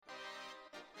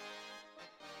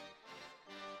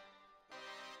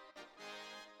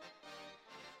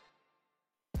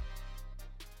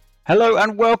Hello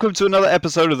and welcome to another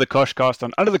episode of the Koshcast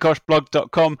on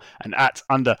underthekoshblog.com and at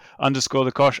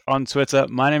 _the_Kosh on Twitter.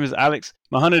 My name is Alex.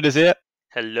 Mohamed is here.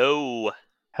 Hello.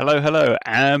 Hello.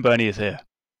 And Bernie is here.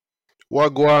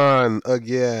 Wagwan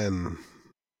again.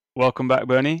 Welcome back,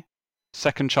 Bernie.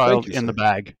 Second child you, in the sir.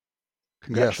 bag.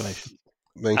 Congratulations.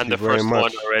 Yes. Thank And you the very first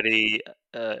much. one already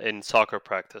in soccer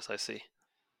practice, I see.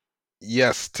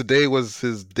 Yes, today was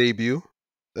his debut.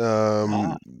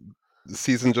 The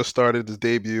season just started, his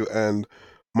debut, and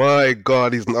my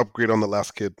God, he's an upgrade on the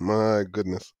last kid. My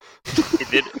goodness.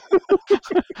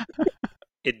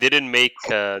 It didn't make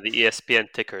the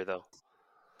ESPN ticker, though.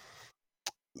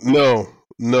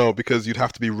 No, because you'd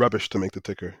have to be rubbish to make the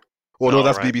ticker. Well, no,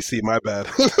 that's right. BBC, my bad.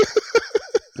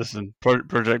 Listen,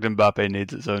 Project Mbappe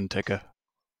needs its own ticker.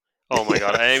 Oh my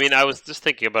God. I mean, I was just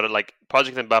thinking about it, like,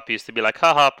 Project Mbappe used to be like,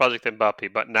 haha, Project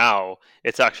Mbappe, but now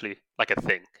it's actually like a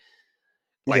thing.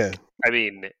 Like, Yeah. I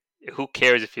mean, who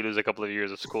cares if you lose a couple of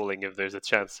years of schooling if there's a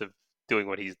chance of doing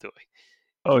what he's doing?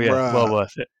 Oh yeah, Bruh. well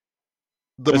worth it.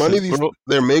 The Listen, money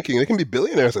they're making, they can be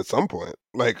billionaires at some point.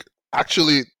 Like,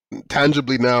 actually,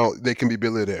 tangibly now, they can be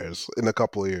billionaires in a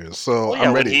couple of years. So Well, yeah,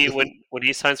 I'm ready. when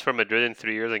he signs for Madrid in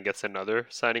 3 years and gets another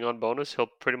signing on bonus, he'll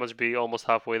pretty much be almost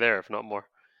halfway there, if not more.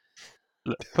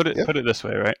 Put it this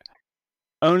way, right?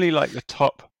 Only like the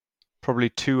top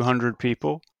probably 200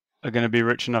 people are going to be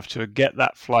rich enough to get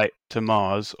that flight to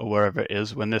Mars or wherever it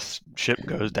is when this ship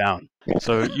goes down.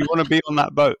 So you want to be on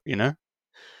that boat, you know?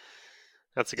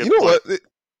 That's a good You know point. what?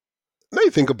 Now you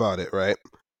think about it, right?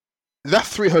 That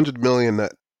 300 million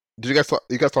that you guys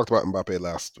talked about Mbappe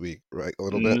last week, right? A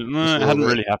little bit. It hadn't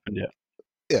really happened yet.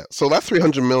 Yeah. So that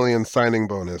 300 million signing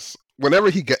bonus,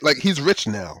 whenever he's rich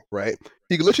now, right?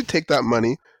 He can literally take that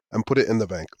money and put it in the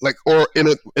bank, like, or in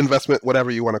an investment, whatever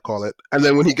you want to call it. And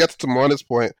then when he gets to Mona's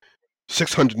point,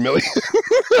 600 million,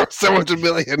 700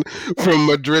 million from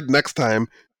Madrid next time,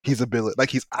 he's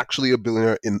actually a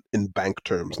billionaire in bank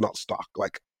terms, not stock.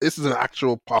 Like, this is an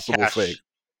actual possible Cash. thing.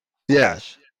 Yeah.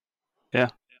 Cash. Yeah.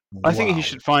 I think he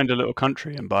should find a little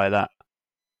country and buy that.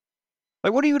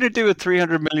 Like, what are you going to do with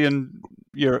 300 million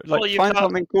euro? Like, find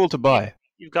something cool to buy.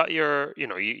 You've got your,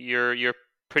 you're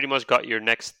pretty much got your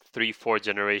next 3-4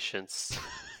 generations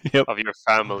of your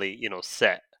family,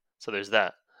 set. So there's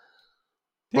that.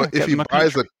 But if he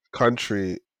buys a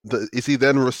country, is he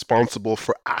then responsible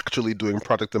for actually doing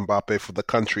Project Mbappe for the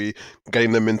country,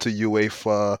 getting them into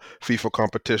UEFA, FIFA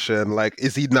competition? Like,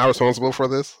 is he now responsible for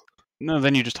this? No,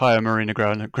 then you just hire Marina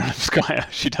Granovskaya.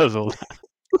 She does all that.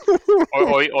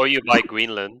 or you buy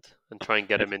Greenland and try and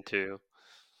get him into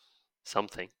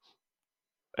something.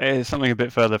 Something a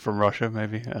bit further from Russia,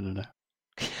 maybe. I don't know.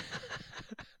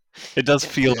 It does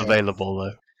feel available,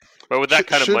 though. But with that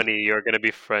kind of money, you're going to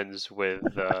be friends with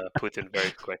Putin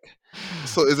very quick.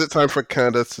 So is it time for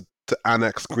Canada to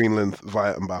annex Greenland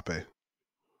via Mbappe?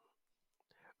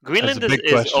 Greenland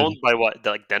is owned by what?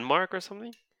 Like Denmark or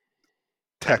something?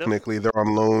 Technically, they're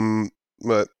on loan,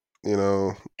 but,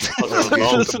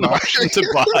 there's an option to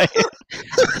buy.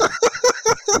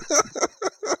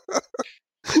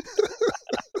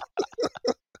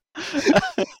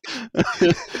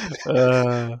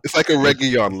 It's like a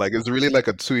Reggaeon, like it's really like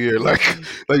a 2-year, like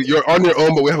you're on your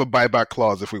own, but we have a buyback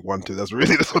clause if we want to. That's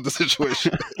what the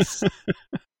situation is.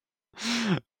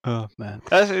 Oh man,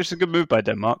 it's a good move by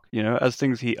Denmark. You know, as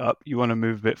things heat up, you want to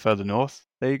move a bit further north.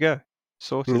 There you go,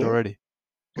 sorted already.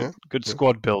 Good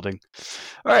squad building.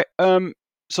 All right.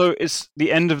 So it's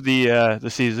the end of the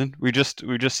season. We just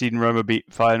seen Roma beat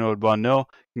Feyenoord 1-0.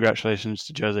 Congratulations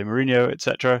to Jose Mourinho,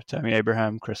 etc. Tammy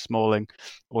Abraham, Chris Smalling,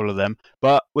 all of them.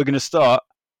 But we're going to start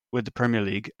with the Premier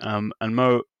League. And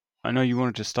Mo, I know you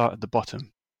wanted to start at the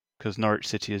bottom because Norwich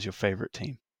City is your favourite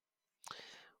team.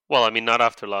 Well, I mean, not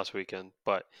after last weekend,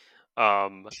 but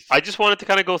I just wanted to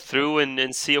kind of go through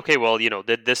and see. Okay, well,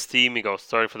 did this team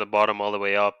starting from the bottom all the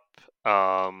way up?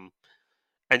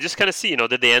 And just kind of see,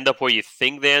 did they end up where you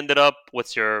think they ended up?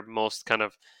 What's your most kind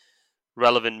of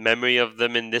relevant memory of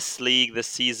them in this league this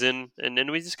season? And then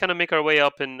we just kind of make our way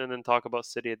up and then talk about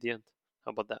City at the end.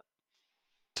 How about that?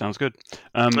 Sounds good.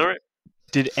 All right.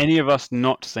 Did any of us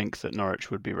not think that Norwich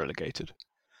would be relegated?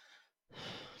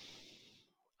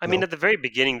 I mean, at the very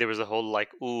beginning, there was a whole like,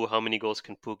 ooh, how many goals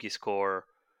can Pukki score?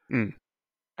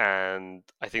 And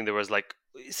I think there was like,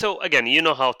 so again, you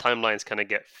know how timelines kind of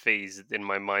get phased in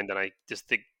my mind, and I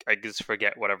just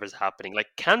forget whatever's happening. Like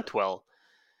Cantwell,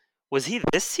 was he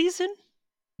this season?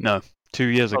 No, 2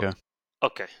 years ago.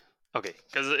 Okay,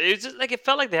 because it was just like it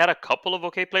felt like they had a couple of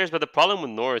okay players, but the problem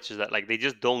with Norwich is that like they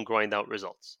just don't grind out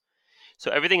results.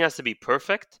 So everything has to be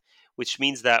perfect, which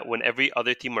means that when every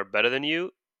other team are better than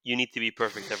you, you need to be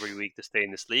perfect every week to stay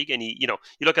in this league. And you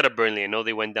look at a Burnley. I know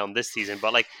they went down this season,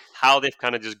 but like how they've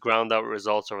kind of just ground out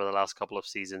results over the last couple of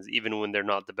seasons, even when they're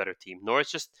not the better team.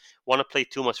 Norwich just want to play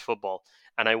too much football,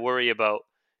 and I worry about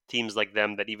teams like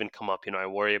them that even come up. I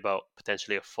worry about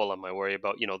potentially a Fulham. I worry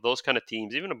about those kind of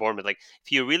teams, even a Bournemouth. Like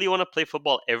if you really want to play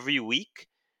football every week,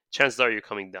 chances are you're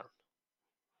coming down.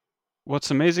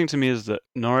 What's amazing to me is that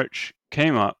Norwich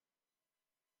came up,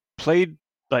 played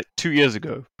like 2 years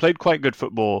ago, played quite good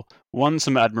football, won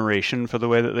some admiration for the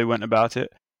way that they went about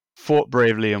it, fought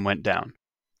bravely and went down.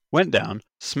 Went down,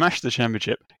 smashed the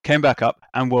championship, came back up,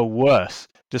 and were worse,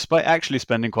 despite actually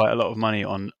spending quite a lot of money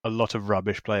on a lot of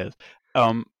rubbish players.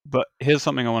 But here's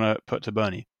something I want to put to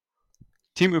Bernie.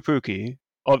 Teemu Pukki,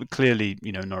 clearly,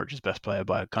 Norwich's best player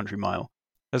by a country mile,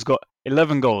 has got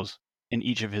 11 goals in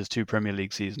each of his 2 Premier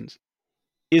League seasons.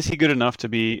 Is he good enough to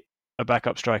be a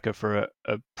backup striker for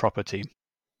a proper team?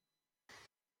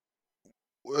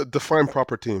 Define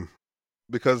proper team,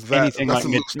 because anything like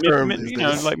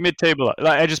like mid-table.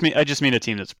 Like I just mean a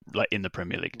team that's like in the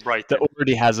Premier League, right? That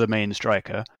already has a main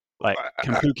striker. Like,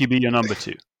 can Pukki be your number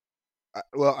 2?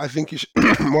 Well, I think he should.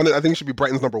 I think he should be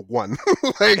Brighton's number 1.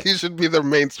 Like he should be their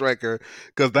main striker,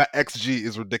 because that XG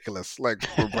is ridiculous. Like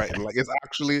for Brighton, like it's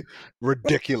actually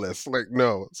ridiculous. Like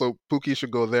no, so Pukki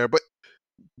should go there. But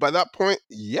by that point,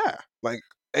 yeah, like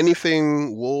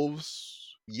anything Wolves.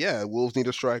 Yeah, Wolves need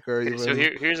a striker. Okay, so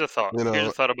here's a thought. Here's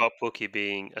a thought about Pukki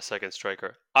being a second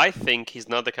striker. I think he's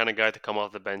not the kind of guy to come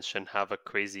off the bench and have a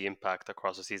crazy impact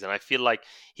across the season. I feel like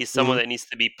he's someone that needs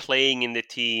to be playing in the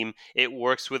team. It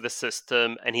works with the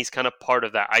system, and he's kind of part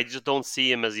of that. I just don't see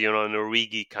him as, an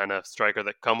Origi kind of striker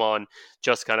that come on,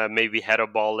 just kind of maybe head a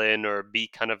ball in or be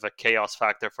kind of a chaos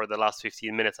factor for the last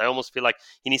 15 minutes. I almost feel like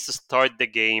he needs to start the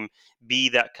game, be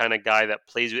that kind of guy that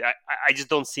plays with. I just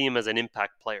don't see him as an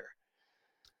impact player.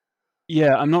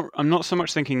 Yeah, I'm not so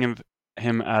much thinking of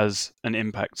him as an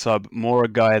impact sub, more a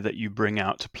guy that you bring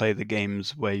out to play the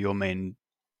games where your main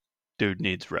dude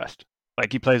needs rest.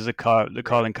 Like he plays the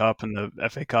Carling Cup and the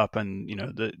FA Cup and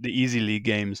the easy league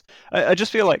games. I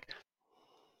just feel like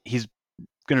he's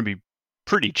going to be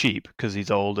pretty cheap because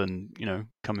he's old and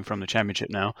coming from the Championship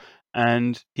now,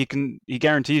 and he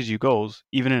guarantees you goals.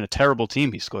 Even in a terrible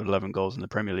team, he scored 11 goals in the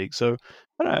Premier League. So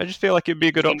I don't know, I just feel like it'd be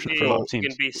a good option for a lot of teams. He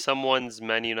can be someone's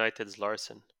Man United's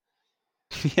Larson.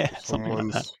 Yeah, something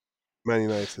like that. Man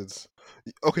United's.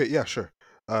 Okay, yeah, sure.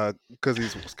 Because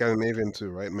he's Scandinavian too,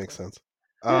 right? Makes sense.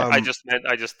 I just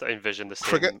envisioned the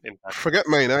same impact. Forget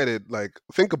Man United. Like,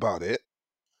 think about it.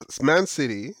 Man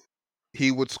City,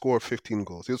 he would score 15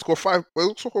 goals. He would score 4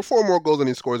 more goals than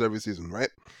he scores every season, right?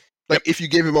 Like, if you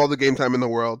gave him all the game time in the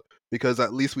world, because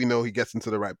at least we know he gets into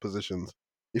the right positions.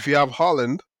 If you have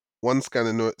Haaland, one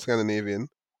Scandinavian,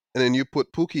 and then you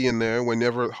put Pukki in there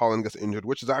whenever Haaland gets injured,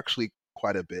 which is actually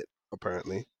quite a bit,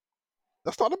 apparently.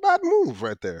 That's not a bad move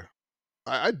right there.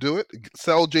 I'd do it.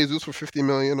 Sell Jesus for 50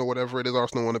 million or whatever it is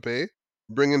Arsenal want to pay.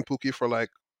 Bring in Pukki for like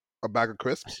a bag of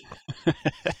crisps.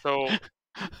 So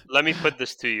let me put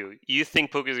this to you. You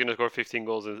think Pukki is going to score 15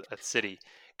 goals at City?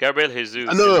 Gabriel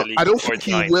Jesus. No, I don't think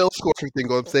he will score 15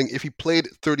 goals. I'm saying if he played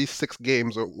 36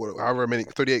 games or however many,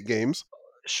 38 games,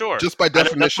 sure. Just by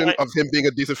definition of him being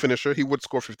a decent finisher, he would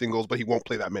score 15 goals, but he won't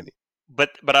play that many. But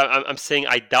I'm saying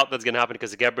I doubt that's going to happen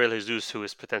because Gabriel Jesus, who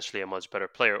is potentially a much better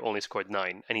player, only scored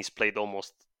 9, and he's played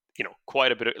almost,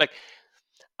 quite a bit of, like,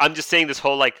 I'm just saying this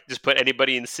whole, like, just put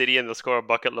anybody in City and they'll score a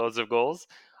bucket loads of goals.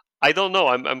 I don't know.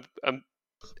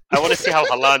 I want to see how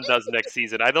Haaland does next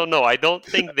season. I don't know. I don't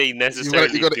think they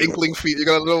necessarily. You got an inkling feel. You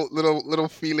got a little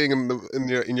feeling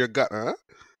in your gut, huh?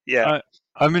 Yeah.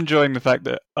 I'm enjoying the fact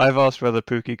that I've asked whether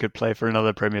Pukki could play for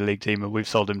another Premier League team, and we've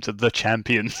sold him to the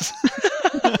champions.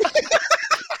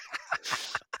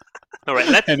 All right,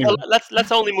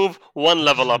 let's only move one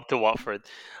level up to Watford.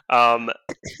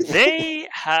 They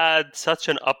had such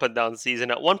an up and down season.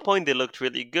 At one point, they looked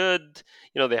really good.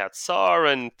 They had Sarr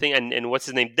and what's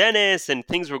his name, Dennis, and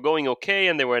things were going okay,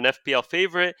 and they were an FPL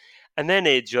favorite. And then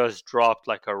it just dropped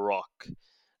like a rock.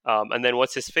 And then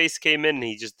what's his face came in, and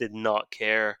he just did not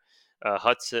care.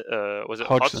 Hudson, was it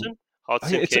Hodgson?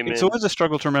 Hodgson came in. It's always a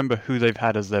struggle to remember who they've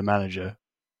had as their manager,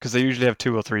 because they usually have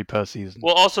 2 or 3 per season.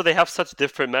 Well, also they have such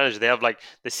different managers. They have like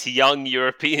this young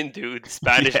European dude,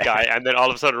 Spanish guy, and then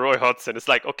all of a sudden Roy Hodgson. It's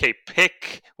like, okay,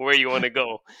 pick where you want to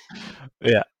go.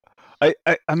 Yeah,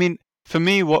 I mean, for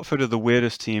me, Watford are the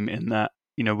weirdest team in that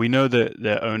we know that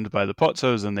they're owned by the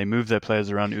Pozzos and they move their players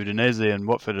around Udinese and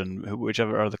Watford and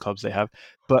whichever other clubs they have,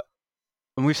 but.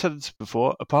 And we've said this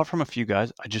before, apart from a few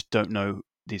guys, I just don't know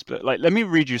these players. Like, let me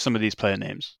read you some of these player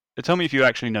names. Tell me if you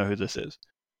actually know who this is.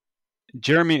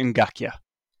 Jeremy Ngakia.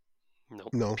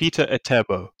 No. Peter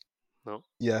Etebo. No.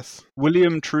 Yes.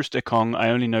 William Troost-Ekong, I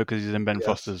only know because he's in Ben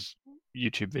Foster's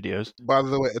YouTube videos. By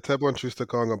the way, Etebo and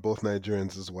Troost-Ekong are both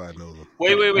Nigerians, is why I know them.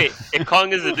 Wait.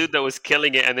 Ekong is the dude that was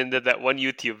killing it and then did that one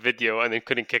YouTube video and then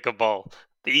couldn't kick a ball.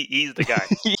 He's the guy.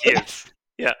 Yes.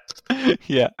 Yeah.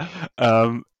 Yeah.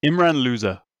 Imran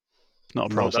Loser.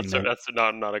 Not a promising name. That's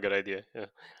not a good idea.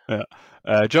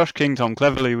 Yeah. Josh King, Tom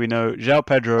Cleverly, we know. João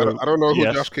Pedro. I don't know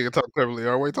who Josh King and Tom Cleverly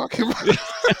are. What are we talking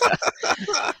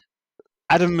about?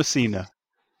 Adam Messina.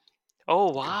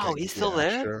 Oh, wow. He's still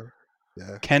there? Sure.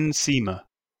 Yeah. Ken Seema.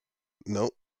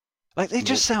 Nope. Like they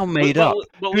just sound made up.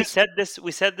 But we said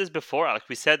this before, Alex.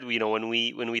 We said, when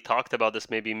we talked about this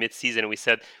maybe mid-season, we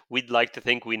said we'd like to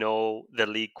think we know the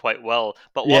league quite well.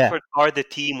 But Watford are the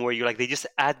team where you're like, they just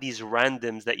add these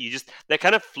randoms that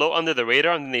kind of float under the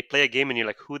radar, and then they play a game and you're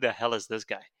like, who the hell is this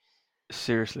guy?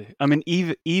 Seriously. I mean,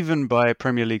 even by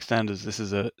Premier League standards, this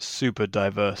is a super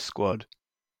diverse squad.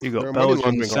 You got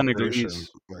Belgian,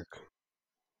 Senegalese.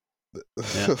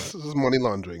 This is money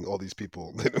laundering, all these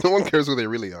people. No one cares who they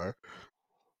really are.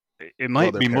 It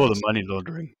might be more than money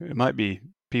laundering. It might be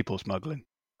people smuggling.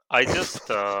 I'm just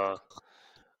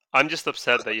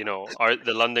upset that,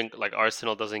 the London, like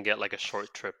Arsenal doesn't get like a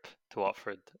short trip to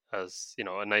Watford as,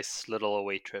 a nice little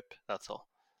away trip. That's all.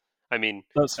 I mean,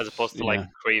 as opposed to like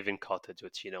Craven Cottage,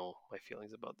 which, my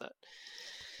feelings about that.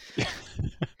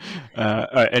 All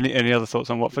right, any other thoughts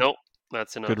on Watford? Nope,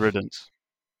 that's enough. Good riddance.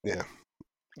 Yeah.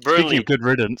 Burnley. Speaking of good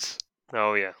riddance.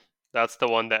 Oh, yeah. That's the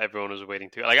one that everyone was waiting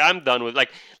to. Like, I'm done with...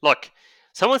 Like, look,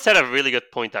 someone said a really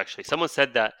good point, actually. Someone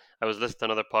said that... I was listening to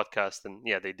another podcast, and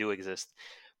yeah, they do exist.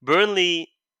 Burnley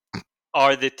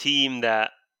are the team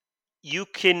that you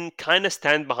can kind of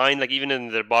stand behind, like, even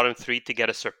in their bottom three, to get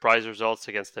a surprise results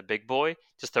against a big boy,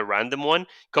 just a random one,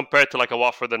 compared to, like, a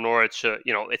Watford, a Norwich,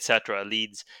 etc.,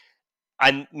 Leeds.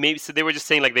 And maybe... So they were just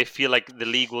saying, like, they feel like the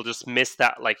league will just miss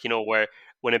that, like, where...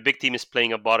 When a big team is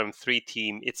playing a bottom three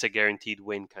team, it's a guaranteed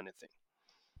win kind of thing.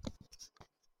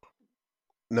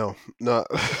 No. No,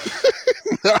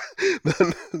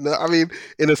 I mean,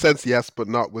 in a sense, yes, but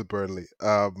not with Burnley.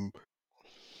 The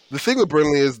thing with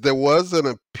Burnley is there was an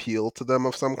appeal to them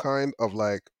of some kind, of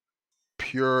like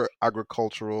pure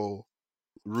agricultural,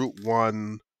 Route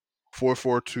 1,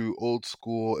 4-4-2, old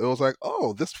school. It was like,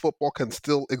 oh, this football can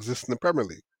still exist in the Premier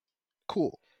League.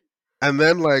 Cool. And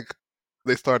then like,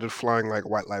 they started flying like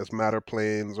White Lives Matter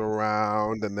planes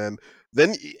around, and then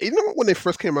when they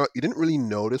first came out, you didn't really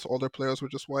notice all their players were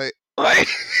just white. Like,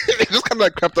 they just kind of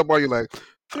like crept up on you, like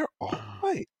they're all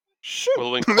white. Shoot. Well,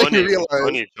 when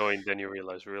Kanye joined, then you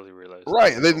really realize.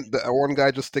 Right, and then one guy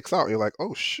just sticks out. And you're like,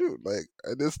 oh shoot, like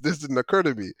this didn't occur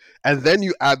to me. And then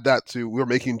you add that to, we're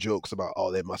making jokes about,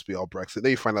 oh, they must be all Brexit.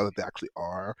 Then you find out that they actually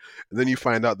are. And then you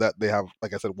find out that they have,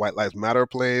 like I said, White Lives Matter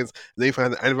planes. And then you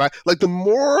find that, like, the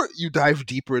more you dive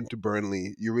deeper into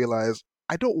Burnley, you realize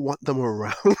I don't want them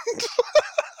around.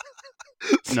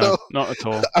 No, not at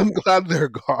all. I'm glad they're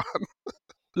gone.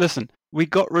 Listen, we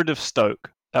got rid of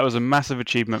Stoke. That was a massive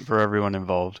achievement for everyone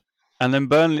involved. And then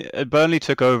Burnley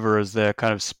took over as their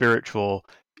kind of spiritual,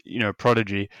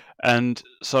 prodigy. And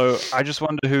so I just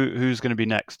wonder who's going to be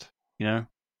next, I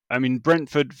mean,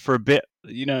 Brentford for a bit,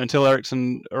 until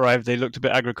Ericsson arrived, they looked a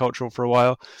bit agricultural for a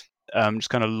while, just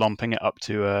kind of lumping it up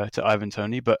to Ivan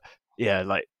Toney. But yeah,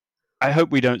 like, I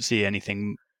hope we don't see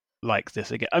anything like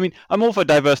this again. I mean, I'm all for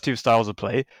diversity of styles of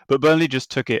play, but Burnley just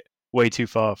took it way too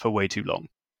far for way too long.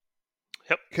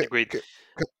 Yep, agreed.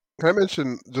 Can I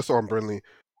mention, just on Burnley,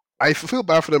 I feel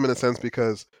bad for them in a sense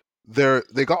because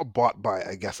they got bought by,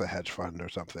 I guess, a hedge fund or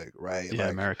something, right? Yeah,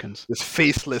 like, Americans. This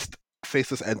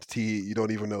faceless entity, you don't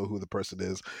even know who the person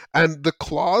is. And the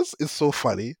clause is so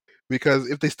funny because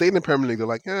if they stay in the Premier League, they're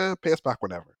like, pay us back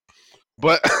whenever.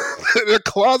 But the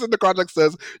clause in the contract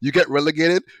says you get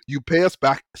relegated, you pay us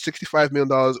back $65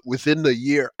 million within the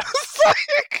year. It's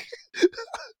like,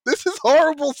 this is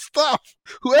horrible stuff.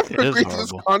 Whoever agreed to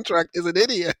this contract is an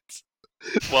idiot.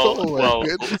 Well,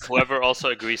 whoever also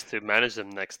agrees to manage them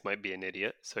next might be an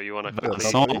idiot. So you want to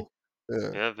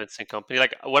Vincent Kompany.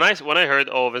 Like when I heard,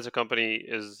 Vincent Kompany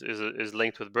is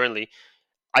linked with Burnley,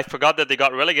 I forgot that they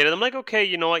got relegated. I'm like, okay,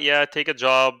 you know what? Yeah, take a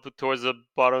job towards the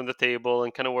bottom of the table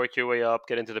and kind of work your way up,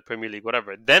 get into the Premier League,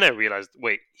 whatever. Then I realized,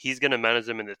 wait, he's going to manage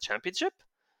them in the Championship?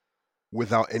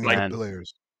 Without any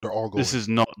players. They're all going. This is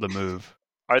not the move.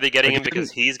 Are they getting him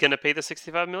because he's going to pay the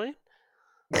 $65 million?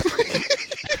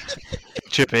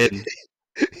 Chip in.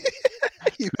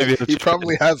 he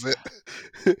probably has it.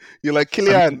 You're like,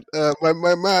 Kylian, my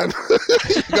man,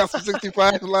 you got some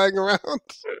 65 lying around.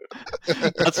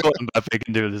 That's what Mbappe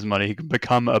can do with his money. He can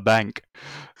become a bank.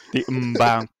 The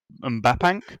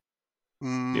Mbapank?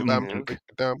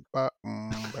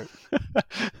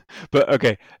 But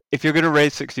okay, if you're going to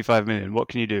raise 65 million, what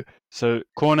can you do? So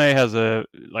Cornet has a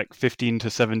 15 to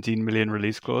 17 million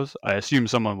release clause. I assume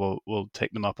someone will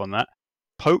take them up on that.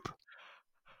 Pope,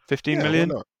 15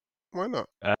 million. Why not?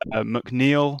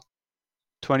 McNeil,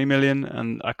 20 million,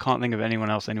 and I can't think of anyone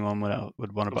else anyone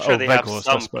would want to buy. I'm sure they have Weghorst,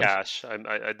 some cash.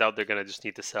 I doubt they're going to just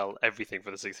need to sell everything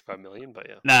for the 65 million, but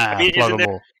yeah. Nah, I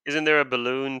mean, isn't there a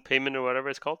balloon payment or whatever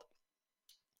it's called?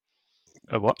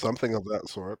 A what? Something of that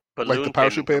sort. Balloon like the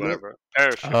parachute payment?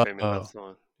 Parachute payment, that's the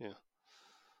one. Yeah.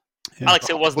 Alex,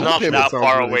 it was not that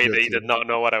far away that you did not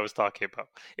know what I was talking about.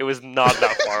 It was not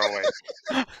that far away.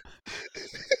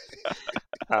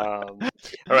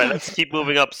 All right, let's keep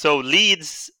moving up. So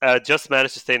Leeds just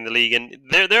managed to stay in the league, and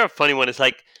they're a funny one. It's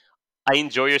like, I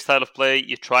enjoy your style of play.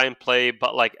 You try and play,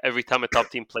 but like every time a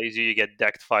top team plays you, you get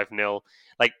decked 5-0.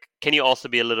 Like, can you also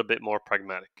be a little bit more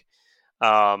pragmatic?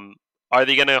 Are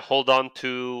they going to hold on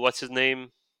to, what's his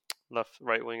name?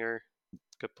 Right winger,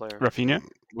 good player. Raphinha?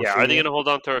 Yeah, are they going to hold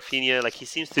on to Raphinha? Like, he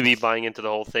seems to be buying into the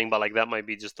whole thing, but like that might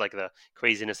be just like the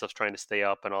craziness of trying to stay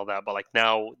up and all that. But like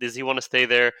now, does he want to stay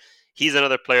there? He's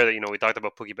another player that, we talked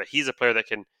about Pukki, but he's a player that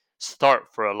can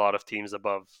start for a lot of teams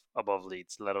above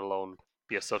Leeds, let alone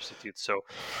be a substitute. So,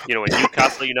 in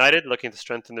Newcastle United looking to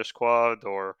strengthen their squad,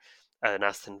 or an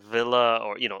Aston Villa,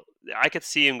 or I could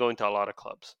see him going to a lot of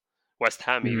clubs. West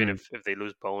Ham, even if they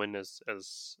lose Bowen, as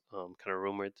kind of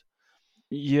rumored.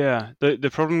 Yeah, the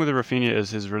problem with the Raphinha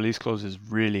is his release clause is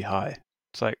really high.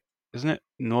 It's like, isn't it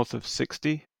north of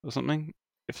 60 or something?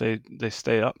 If they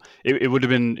stay up, it would have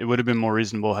been more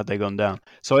reasonable had they gone down.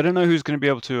 So I don't know who's going to be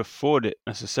able to afford it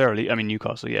necessarily. I mean,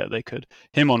 Newcastle, yeah, they could.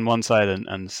 Him on one side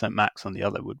and St. Max on the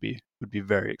other would be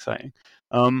very exciting.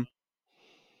 The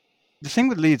thing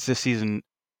with Leeds this season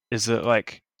is that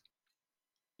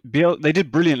they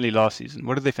did brilliantly last season.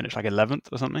 What did they finish,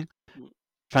 11th or something?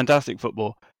 Fantastic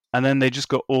football, and then they just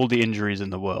got all the injuries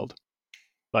in the world.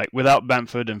 Like, without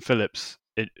Bamford and Phillips,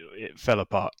 it fell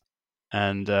apart.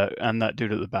 And that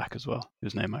dude at the back as well,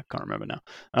 whose name I can't remember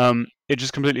now. It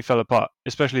just completely fell apart,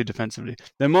 especially defensively.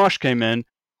 Then Marsh came in,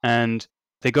 and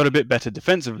they got a bit better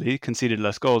defensively, conceded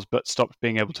less goals, but stopped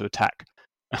being able to attack.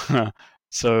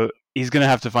 So he's going to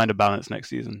have to find a balance next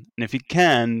season. And if he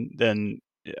can, then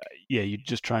yeah, you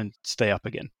just try and stay up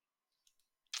again.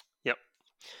 Yep.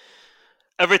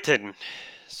 Everton.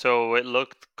 So it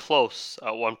looked close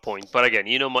at one point, but again,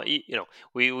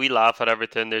 we laugh at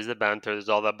Everton. There's the banter, there's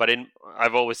all that. But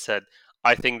I've always said,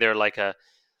 I think they're like a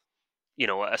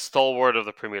stalwart of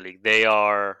the Premier League. They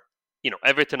are,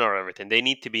 Everton are Everton. They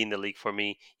need to be in the league for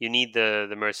me. You need the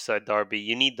Merseyside derby.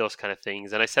 You need those kind of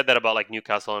things. And I said that about like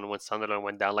Newcastle and when Sunderland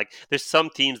went down. Like, there's some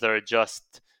teams that are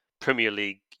just Premier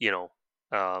League,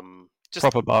 just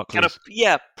proper Barclays.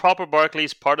 Proper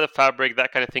Barclays, part of the fabric,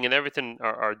 that kind of thing, and Everton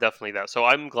are definitely that. So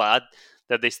I'm glad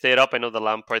that they stayed up. I know the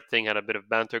Lampard thing had a bit of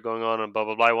banter going on and blah,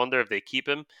 blah, blah. I wonder if they keep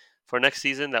him for next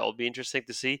season. That will be interesting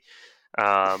to see.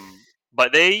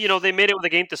 But they made it with a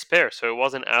game to spare, so it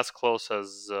wasn't as close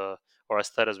as or as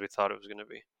tight as we thought it was going to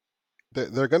be.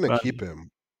 They're going to keep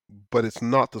him, but it's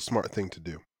not the smart thing to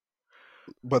do.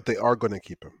 But they are going to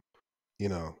keep him.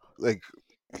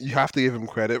 You have to give him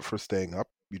credit for staying up.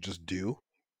 You just do.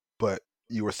 But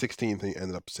you were 16th and you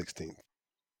ended up 16th.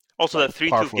 Also, that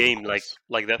 3-2 game,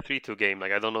 like that 3-2 game,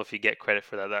 I don't know if you get credit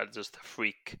for that. That's just a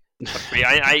freak.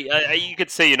 You could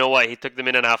say, you know what, he took them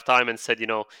in at halftime and said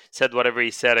whatever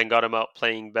he said and got him out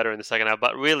playing better in the second half.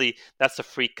 But really, that's a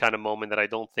freak kind of moment that I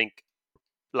don't think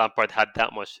Lampard had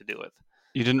that much to do with.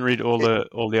 You didn't read all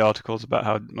the articles about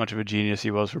how much of a genius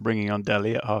he was for bringing on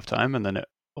Dele at halftime, and then it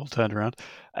all turned around.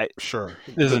 Sure,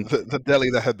 the Dele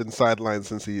that had been sidelined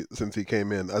since he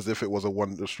came in, as if it was a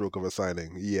wonder stroke of a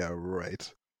signing. Yeah,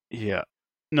 right. Yeah.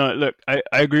 No, look, I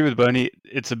agree with Bernie.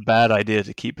 It's a bad idea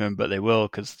to keep him, but they will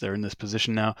because they're in this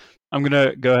position now. I'm going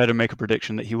to go ahead and make a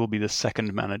prediction that he will be the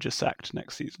second manager sacked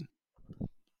next season.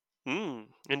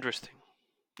 Interesting.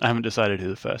 I haven't decided who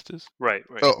the first is. Right.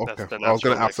 Oh, okay. I was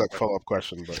going to ask that follow-up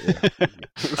question, but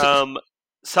yeah.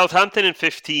 Southampton in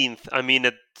 15th. I mean,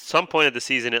 at some point of the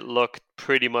season, it looked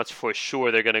pretty much for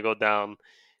sure they're going to go down.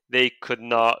 They could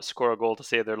not score a goal to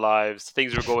save their lives.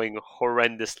 Things were going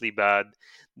horrendously bad.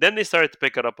 Then they started to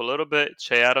pick it up a little bit.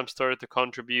 Che Adams started to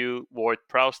contribute.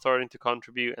 Ward-Prowse starting to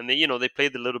contribute. And they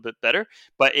played a little bit better.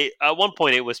 But at one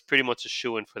point, it was pretty much a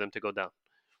shoo-in for them to go down.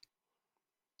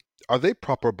 Are they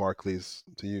proper Barclays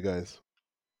to you guys?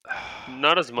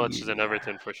 Not as much as in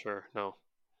Everton, for sure. No.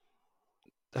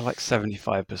 They're like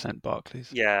 75% Barclays.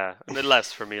 Yeah, and then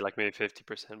less for me, like maybe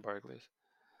 50% Barclays.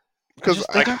 Because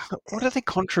what do they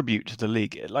contribute to the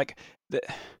league?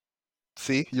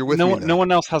 See, you're with me now. No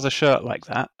one else has a shirt like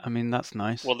that. I mean, that's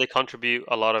nice. Well, they contribute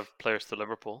a lot of players to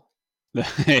Liverpool.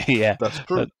 Yeah, that's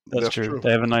true. That's true.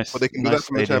 They have a nice. But they can do nice that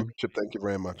from the stadium. championship. Thank you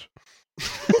very much.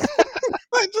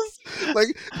 I just like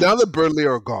now that Burnley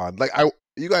are gone. Like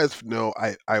you guys know,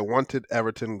 I wanted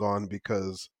Everton gone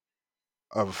because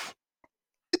of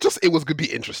it was going to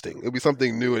be interesting. It'd be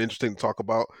something new and interesting to talk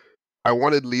about. I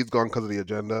wanted Leeds gone because of the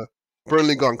agenda.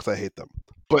 Burnley gone because I hate them.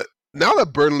 But now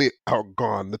that Burnley are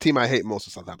gone, the team I hate most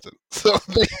is Southampton. So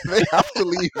they have to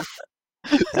leave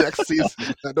next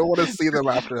season. I don't want to see them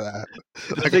after that.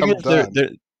 The thing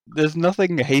is, there's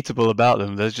nothing hateable about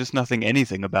them. There's just nothing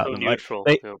anything about so them. Neutral.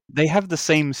 Like they have the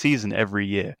same season every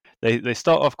year. They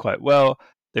start off quite well.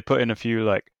 They put in a few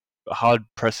like hard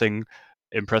pressing,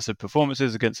 impressive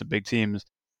performances against the big teams.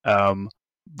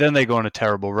 Then they go on a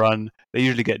terrible run. They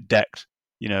usually get decked.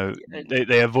 You know,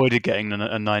 they avoided getting a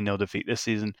 9-0 defeat this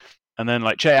season. And then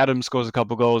like Che Adams scores a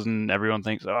couple goals, and everyone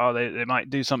thinks, oh, they might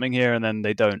do something here, and then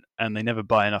they don't, and they never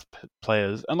buy enough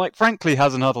players. And like frankly,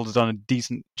 Hasenhüttl has done a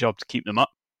decent job to keep them up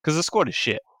because the squad is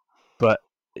shit. But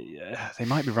they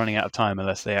might be running out of time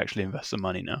unless they actually invest some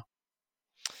money now.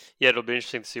 Yeah, it'll be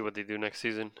interesting to see what they do next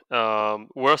season.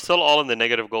 We're still all in the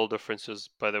negative goal differences,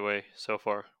 by the way, so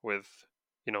far, with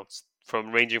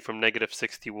ranging from negative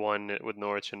 61 with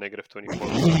Norwich and negative 24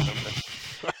 with Southampton.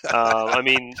 I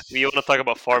mean, we want to talk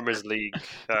about Farmers League.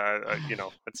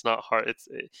 It's not hard.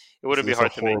 It wouldn't be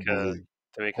hard to make an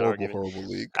argument. Horrible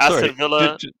league. Aston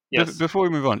Villa. Yes. Before we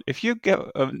move on, if you get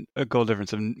a goal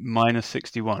difference of minus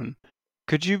 61,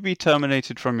 could you be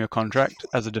terminated from your contract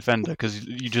as a defender because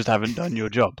you just haven't done your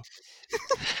job?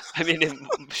 I mean, it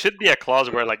should be a clause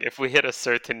where, like, if we hit a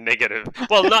certain negative,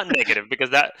 well, not negative, because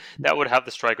that would have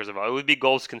the strikers involved. It would be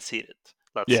goals conceded.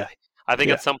 Let's say. I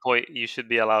think at some point you should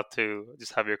be allowed to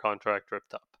just have your contract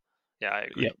ripped up. Yeah, I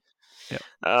agree. Yeah.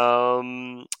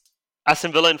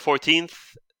 Aston Villa in 14th,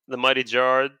 the mighty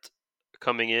Gerrard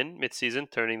coming in mid-season,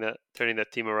 turning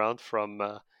that team around from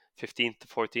 15th to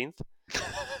 14th.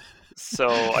 So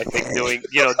I think doing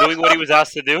what he was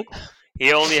asked to do.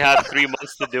 He only had 3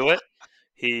 months to do it.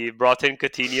 He brought in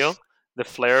Coutinho, the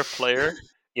flair player.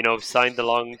 Signed the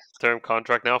long-term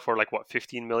contract now for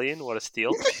 15 million. What a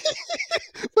steal!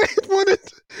 Wait, what did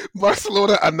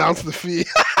Barcelona announce the fee?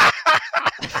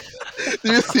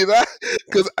 Do you see that?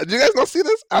 Because do you guys not see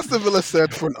this? Aston Villa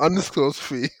said for an undisclosed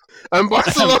fee, and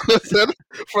Barcelona said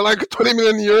for 20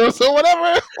 million euros or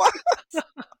whatever.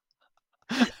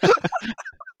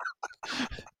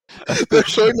 They're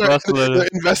showing their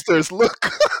investors,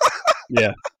 look.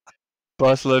 Yeah.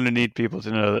 Barcelona need people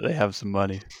to know that they have some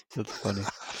money. That's funny.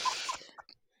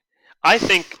 I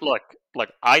think,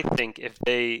 I think if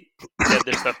they get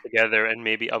their stuff together and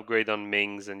maybe upgrade on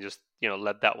Mings and just,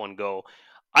 let that one go,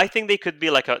 I think they could be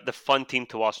the fun team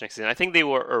to watch next season. I think they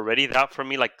were already that for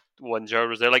me, when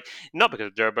Gerrard was there. Not because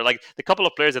of Gerrard, but the couple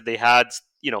of players that they had,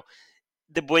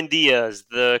 the Buendias,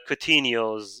 the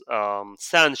Coutinhos,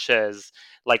 Sanchez,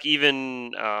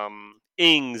 even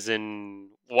Ings and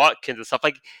Watkins and stuff.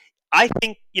 I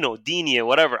think, Digne,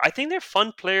 whatever, I think they're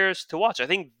fun players to watch. I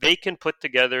think they can put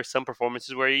together some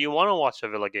performances where you want to watch a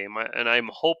Villa game, and I'm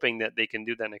hoping that they can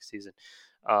do that next season.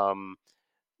 I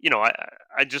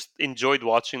just enjoyed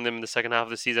watching them in the second half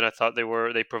of the season. I thought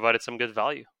they provided some good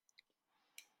value.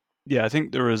 Yeah, I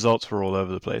think the results were all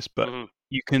over the place, but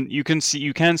you can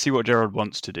see what Gerrard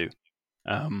wants to do,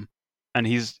 and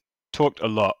he's talked a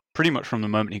lot, pretty much from the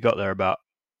moment he got there, about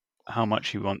how much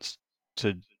he wants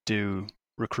to do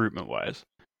recruitment-wise,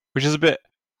 which is a bit,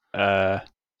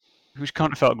 which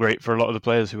kind of felt great for a lot of the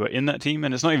players who were in that team,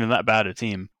 and it's not even that bad a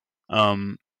team.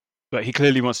 But he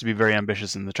clearly wants to be very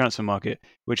ambitious in the transfer market,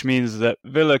 which means that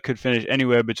Villa could finish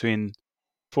anywhere between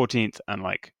 14th and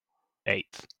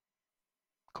 8th.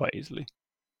 Quite easily.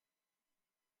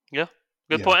 Yeah,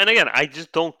 good point. And again, I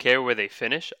just don't care where they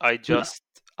finish. I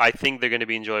think they're going to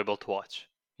be enjoyable to watch.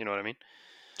 You know what I mean?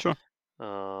 Sure.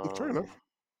 Fair enough.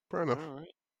 All right.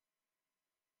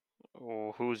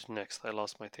 Oh, who's next? I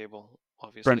lost my table.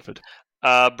 Obviously, Brentford.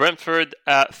 Brentford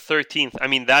at 13th. I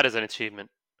mean, that is an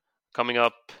achievement. Coming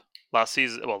up last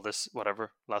season, this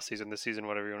season,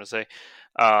 whatever you want to say,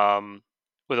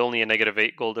 with only a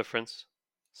 -8 goal difference.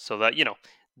 So that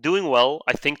doing well,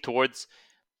 I think, towards,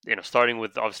 starting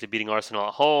with obviously beating Arsenal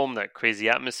at home, that crazy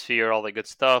atmosphere, all that good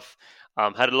stuff.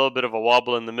 Had a little bit of a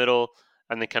wobble in the middle,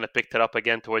 and then kind of picked it up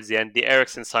again towards the end. The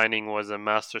Eriksen signing was a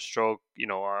master stroke.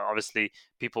 Obviously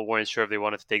people weren't sure if they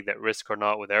wanted to take that risk or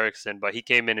not with Eriksen, but he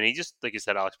came in and he just, like you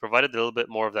said, Alex, provided a little bit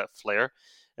more of that flair,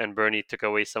 and Bernie took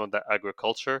away some of that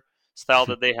agriculture style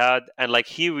that they had, and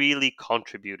he really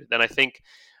contributed. And I think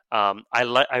I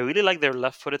really like their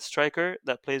left-footed striker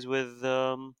that plays with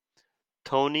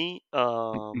Tony.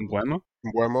 Mbeumo?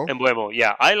 Mbeumo,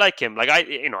 yeah, I like him. Like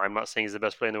I'm not saying he's the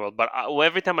best player in the world, but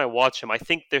every time I watch him, I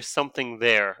think there's something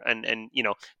there. And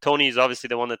Tony is obviously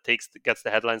the one that gets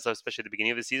the headlines, especially at the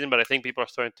beginning of the season. But I think people are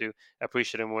starting to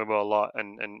appreciate Mbeumo a lot,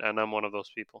 and I'm one of those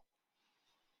people.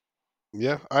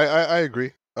 Yeah, I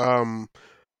agree. I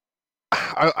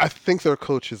think their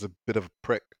coach is a bit of a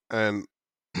prick, and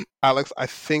Alex, I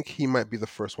think he might be the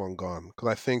first one gone because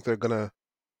I think they're gonna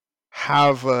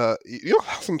have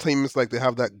some teams like they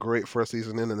have that great first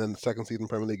season in, and then the second season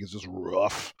Premier League is just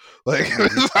rough. Like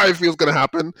this is how I feel it's gonna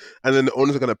happen, and then the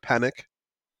owners are gonna panic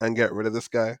and get rid of this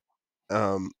guy.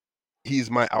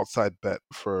 He's my outside bet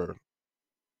for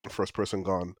first person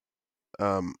gone.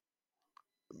 I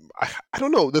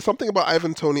don't know. There's something about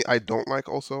Ivan Toney I don't like.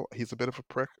 Also, he's a bit of a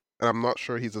prick, and I'm not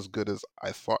sure he's as good as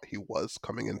I thought he was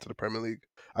coming into the Premier League.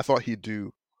 I thought he'd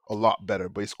do a lot better,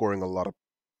 but he's scoring a lot of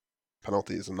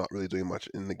penalties and not really doing much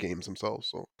in the games themselves.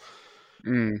 So,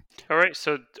 all right.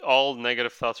 So all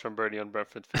negative thoughts from Bernie on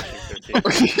Brentford finishing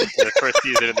 13th in the first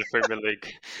season in the Premier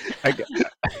League. I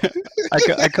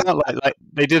can't like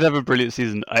they did have a brilliant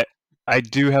season. I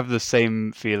do have the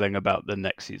same feeling about the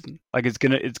next season. Like it's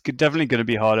definitely gonna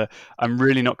be harder. I'm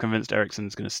really not convinced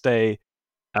Eriksen's gonna stay.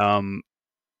 I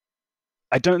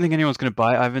don't think anyone's gonna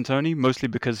buy Ivan Toney, mostly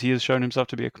because he has shown himself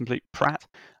to be a complete prat.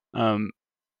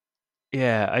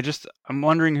 Yeah, I'm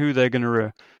wondering who they're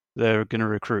gonna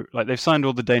recruit. Like they've signed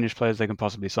all the Danish players they can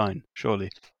possibly sign. Surely,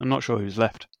 I'm not sure who's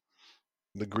left.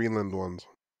 The Greenland ones.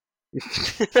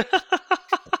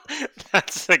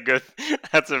 That's a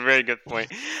very good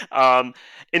point.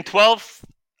 In 12th,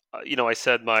 I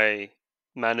said my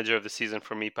manager of the season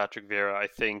for me, Patrick Vieira. I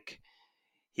think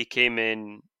he came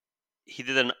in. He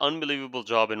did an unbelievable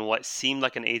job in what seemed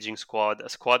like an aging squad, a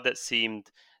squad that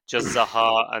seemed just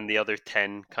Zaha and the other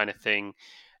 10 kind of thing.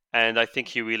 And I think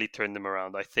he really turned them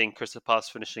around. I think Crystal Palace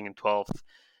finishing in 12th,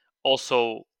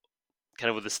 also kind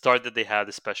of with the start that they had,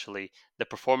 especially the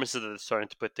performances that they're starting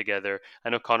to put together. I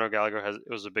know Conor Gallagher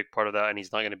was a big part of that, and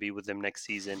he's not going to be with them next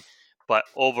season. But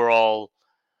overall,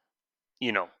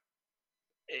 I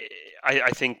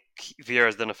think Vieira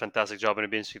has done a fantastic job, and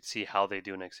it'd be interesting to see how they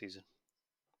do next season.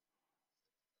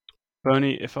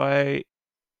 Bernie, if I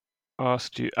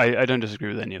asked you, I don't disagree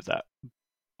with any of that.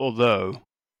 Although,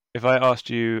 if I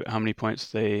asked you how many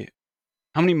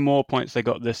more points they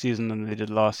got this season than they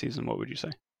did last season, what would you say?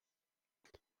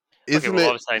 Isn't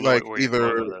it like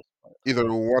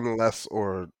either one less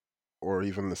or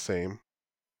even the same?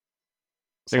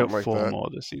 They got 4 more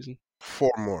this season. 4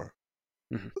 more.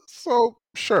 Mm-hmm. So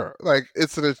sure, like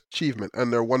it's an achievement,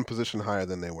 and they're one position higher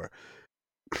than they were.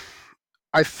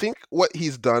 I think what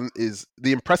he's done is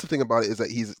the impressive thing about it is that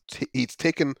he's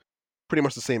taken pretty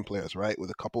much the same players, right,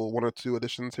 with a couple 1 or 2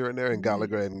 additions here and there, and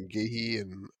Gallagher and Guéhi,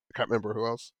 and I can't remember who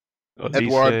else.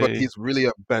 Edouard, but he's really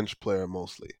a bench player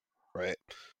mostly, right?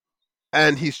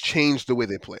 And he's changed the way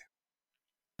they play.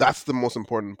 That's the most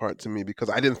important part to me because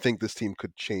I didn't think this team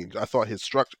could change. I thought his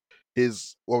structure,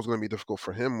 what was going to be difficult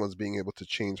for him was being able to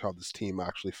change how this team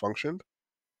actually functioned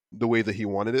the way that he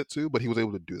wanted it to, but he was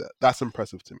able to do that. That's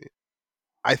impressive to me.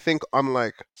 I think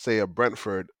unlike, say, a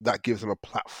Brentford, that gives him a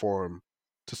platform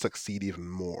to succeed even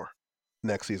more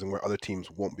next season where other teams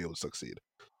won't be able to succeed.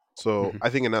 So I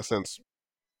think in that sense,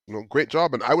 great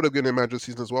job. And I would have given him manager this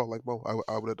season as well. Like, well,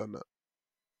 I would have done that.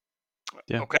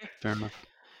 Yeah, okay. Fair enough.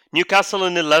 Newcastle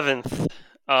in 11th.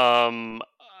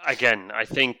 Again, I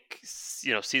think,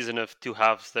 season of 2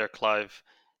 halves there, Clive.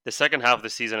 The second half of the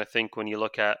season, I think, when you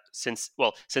look at, since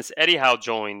Eddie Howe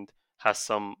joined, has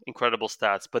some incredible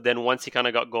stats. But then once he kind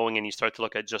of got going and you start to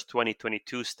look at just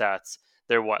 2022 stats,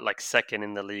 they're second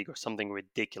in the league or something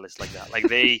ridiculous like that. Like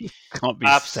they can't be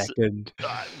second.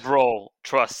 Bro,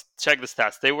 check the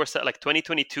stats. They were set like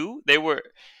 2022. They were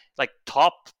like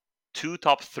top 2,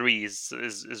 top 3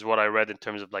 is what I read in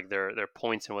terms of like their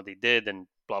points and what they did and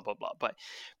blah blah blah. But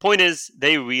point is,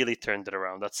 they really turned it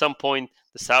around. At some point,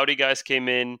 the Saudi guys came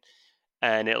in,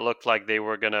 and it looked like they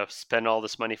were going to spend all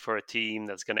this money for a team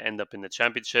that's going to end up in the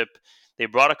championship. They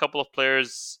brought a couple of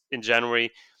players in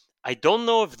January. I don't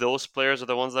know if those players are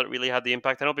the ones that really had the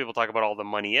impact. I know people talk about all the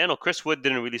money. Yeah, no, Chris Wood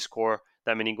didn't really score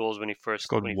that many goals when he first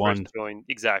joined.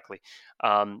 Exactly.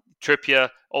 Trippier,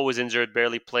 always injured,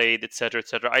 barely played, etc.,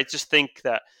 etc. I just think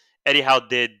that Eddie Howe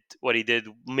did what he did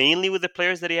mainly with the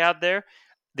players that he had there.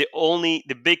 The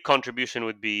big contribution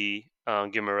would be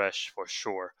Guimaraes for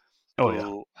sure.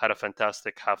 Who had a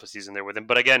fantastic half a season there with him.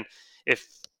 But again, if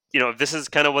this is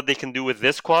kind of what they can do with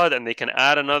this squad and they can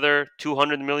add another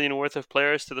 200 million worth of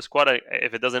players to the squad,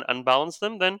 if it doesn't unbalance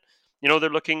them, then they're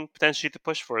looking potentially to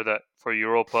push for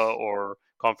Europa or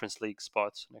Conference League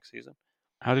spots next season.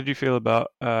 How did you feel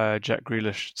about Jack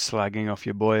Grealish slagging off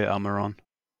your boy Almiron?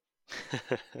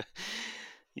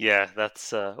 Yeah,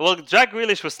 that's well. Jack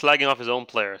Grealish was slagging off his own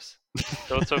players,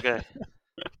 so it's okay.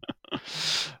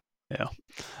 Yeah.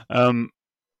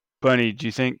 Bernie, do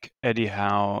you think Eddie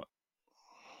Howe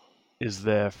is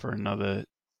there for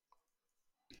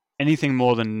anything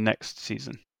more than next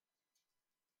season?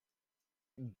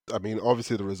 I mean,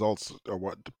 obviously the results are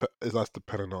what is that's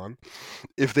dependent on.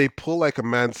 If they pull like a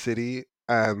Man City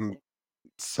and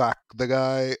sack the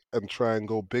guy and try and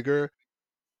go bigger,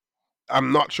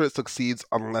 I'm not sure it succeeds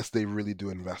unless they really do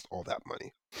invest all that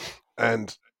money.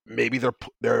 And maybe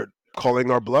they're calling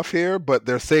our bluff here, but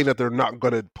they're saying that they're not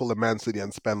going to pull a Man City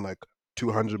and spend like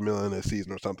 200 million a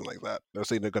season or something like that. They're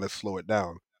saying they're going to slow it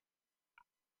down.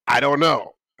 I don't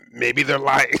know. Maybe they're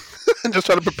lying and just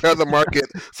trying to prepare the market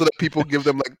so that people give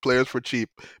them like players for cheap.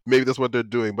 Maybe that's what they're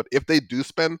doing. But if they do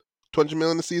spend 200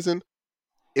 million a season,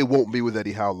 it won't be with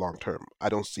Eddie Howe long term. I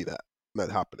don't see that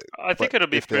happening. I think it'll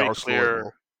be pretty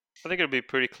clear. I think it'll be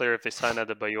pretty clear if they sign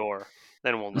Adebayor,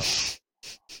 then we'll know.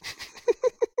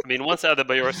 I mean, once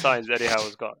Adebayor signs, Eddie Howe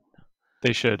is gone.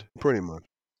 They should. Pretty much.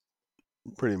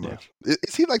 Yeah.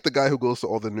 Is he like the guy who goes to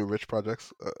all the new rich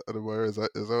projects? Adebayor, is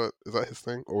that his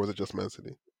thing, or was it just Man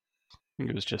City? I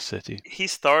think it was just City. He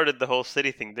started the whole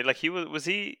City thing. Like he was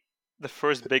he the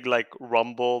first big like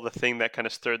rumble, the thing that kind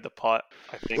of stirred the pot.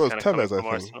 I think. It was Tevez, I think.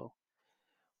 Arsenal.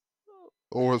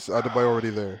 Or was Adebayor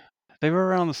already there? They were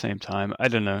around the same time. I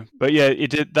don't know, but yeah, it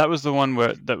did. That was the one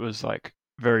that was like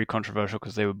very controversial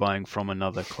because they were buying from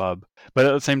another club. But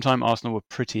at the same time, Arsenal were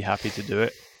pretty happy to do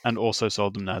it and also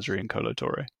sold them Nasri and Kolo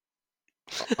Touré.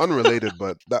 Unrelated,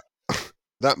 but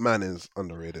that man is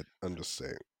underrated. I'm just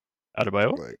saying.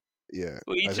 Adebayor? Like, yeah.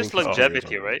 Well, it's just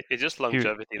longevity, right? It's just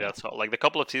longevity, that's all. Like the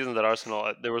couple of seasons at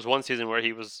Arsenal, there was one season where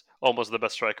he was almost the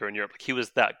best striker in Europe. Like he was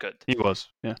that good. He was,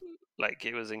 yeah. Like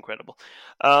it was incredible.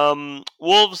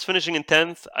 Wolves finishing in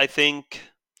 10th, I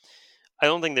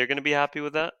don't think they're going to be happy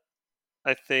with that.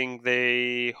 I think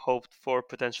they hoped for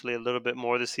potentially a little bit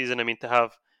more this season. I mean, to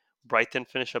have Brighton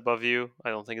finish above you, I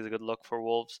don't think is a good look for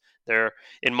Wolves. They're,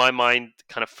 in my mind,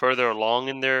 kind of further along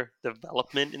in their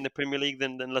development in the Premier League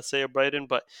than let's say a Brighton.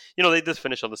 But, they did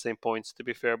finish on the same points, to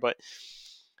be fair. But,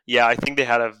 yeah, I think they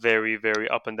had a very, very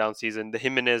up and down season. The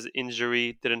Jimenez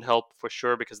injury didn't help for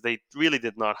sure because they really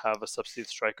did not have a substitute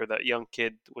striker. That young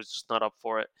kid was just not up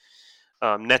for it.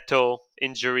 Neto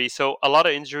injury. So a lot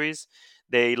of injuries.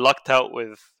 They lucked out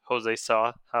with Jose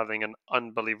Sa having an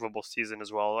unbelievable season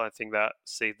as well. I think that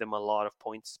saved them a lot of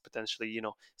points, potentially,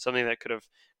 something that could have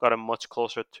got them much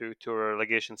closer to a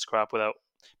relegation scrap without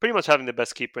pretty much having the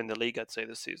best keeper in the league, I'd say,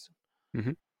 this season.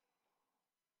 Mm-hmm.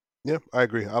 Yeah, I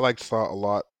agree. I liked Sa a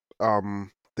lot.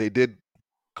 They did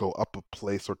go up a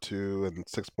place or two and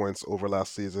 6 points over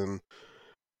last season.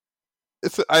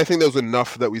 I think there was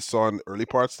enough that we saw in the early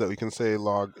parts that we can say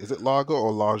is it Lago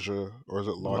or Lage? Or is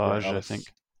it Lage, I think.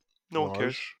 No one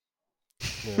cares.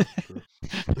 Yeah, true.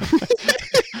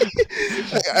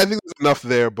 I think there's enough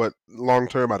there, but long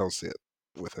term, I don't see it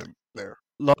with him there.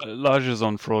 Lage is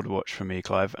on fraud watch for me,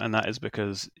 Clive, and that is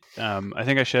because I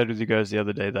think I shared with you guys the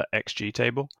other day that XG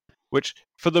table, which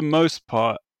for the most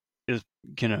part is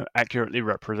accurately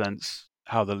represents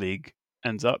how the league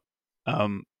ends up.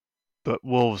 But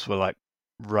Wolves were like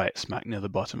right smack near the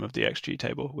bottom of the XG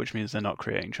table, which means they're not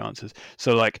creating chances.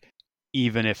 So like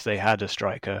even if they had a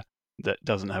striker that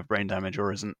doesn't have brain damage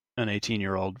or isn't an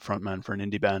 18-year-old frontman for an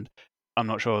indie band, I'm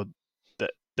not sure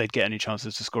that they'd get any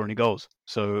chances to score any goals.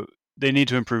 So they need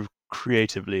to improve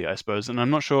creatively, I suppose. And I'm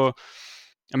not sure.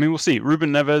 I mean, we'll see.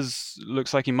 Ruben Neves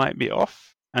looks like he might be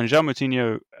off. And João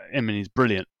Moutinho, I mean, he's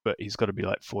brilliant, but he's got to be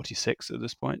like 46 at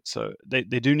this point. So they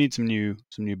do need some new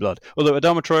blood. Although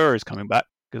Adama Traore is coming back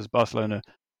because Barcelona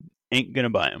ain't going to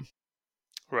buy him.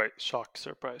 Right. Shock,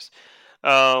 surprise.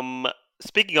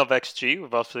 Speaking of XG,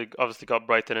 we've obviously got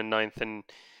Brighton in 9th. And,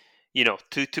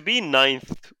 to be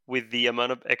 9th with the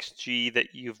amount of XG that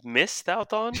you've missed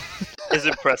out on is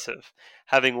impressive.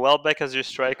 Having Welbeck as your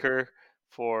striker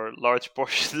for large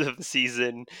portions of the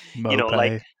season,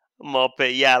 like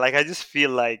Mopé, yeah, like I just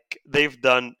feel like they've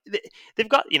got,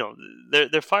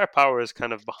 their firepower is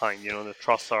kind of behind, the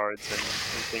Trossards and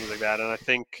things like that. And I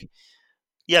think,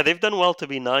 yeah, they've done well to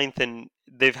be 9th, and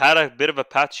they've had a bit of a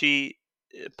patchy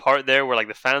part there where like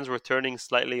the fans were turning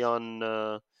slightly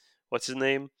on what's his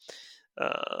name?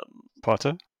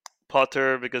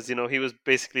 Potter, because he was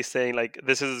basically saying like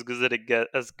this is as good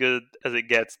as it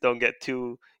gets. Don't get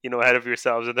too ahead of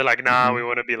yourselves, and they're like, nah, we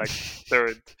want to be like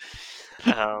third.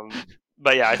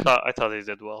 But yeah, I thought they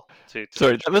did well.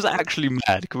 Sorry, that was actually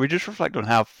mad. Can we just reflect on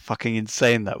how fucking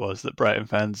insane that was that Brighton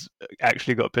fans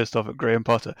actually got pissed off at Graham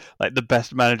Potter, like the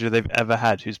best manager they've ever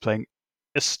had, who's playing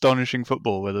astonishing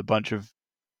football with a bunch of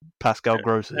Pascal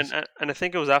Grosses. And I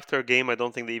think it was after a game. I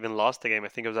don't think they even lost the game. I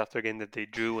think it was after a game that they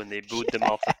drew and they booed them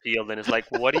off the field. And it's like,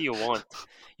 what do you want?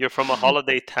 You're from a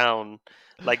holiday town.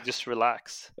 Like, just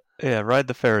relax. Yeah, ride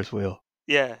the Ferris wheel.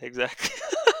 Yeah, exactly.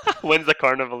 When's the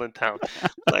carnival in town?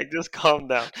 Like, just calm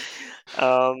down.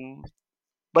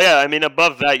 But yeah, I mean,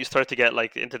 above that, you start to get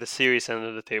like into the serious end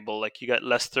of the table. Like, you got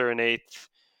Leicester in 8th.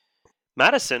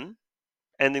 Madison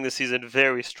ending the season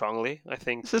very strongly. I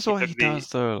think this is what he does,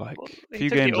 though. Like, a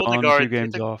few games on, a few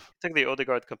games off. Took the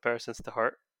Odegaard comparisons to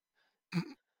heart,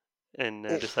 and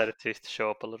decided to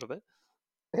show up a little bit.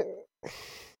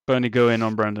 Bernie, go in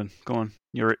on Brandon. Go on,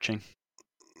 you're itching.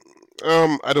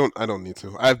 I don't need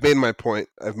to. I've made my point.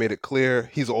 I've made it clear.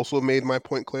 He's also made my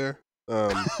point clear.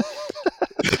 When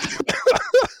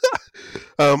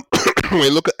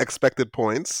you look at expected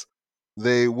points,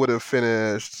 they would have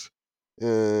finished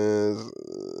 16th.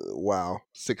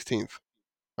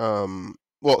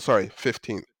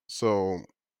 15th. So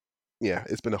yeah,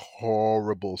 it's been a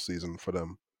horrible season for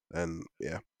them, and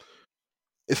yeah,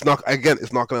 it's not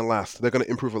going to last. They're going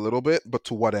to improve a little bit, but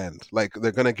to what end? Like,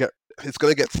 it's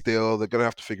going to get stale. They're going to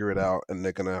have to figure it out, and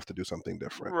they're going to have to do something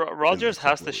different. Rodgers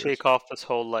has to shake off this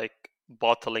whole like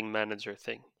bottling manager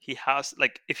thing. He has,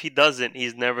 like, if he doesn't,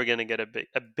 he's never going to get a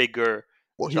bigger.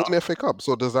 Well, he won the FA Cup,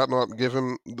 so does that not give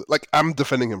him, like, I'm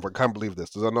defending him, but I can't believe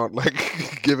this. Does that not,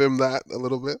 like, give him that a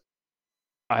little bit?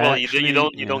 Well, you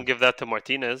don't give that to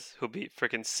Martinez, who beat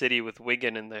freaking City with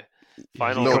Wigan in the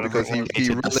final. No, because he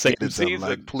relegated them.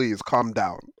 Like, please calm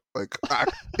down. Like, I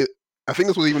think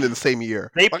this was even in the same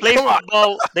year. They play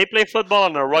football. They play football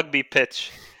on a rugby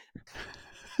pitch.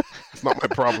 It's not my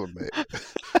problem, mate.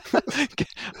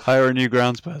 Hire a new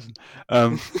grounds person.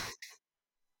 I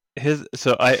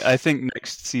think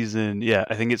next season,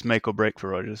 I think it's make or break for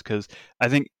Rodgers, because I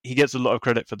think he gets a lot of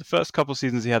credit for the first couple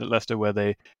seasons he had at Leicester, where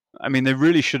they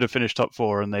really should have finished top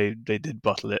 4, and they did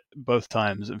bottle it both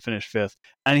times and finished 5th.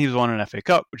 And he was won an FA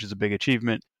Cup, which is a big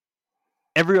achievement.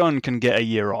 Everyone can get a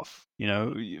year off.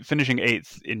 Finishing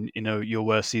 8th in your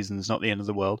worst season is not the end of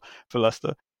the world for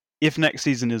Leicester. If next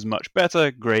season is much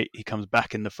better, great. He comes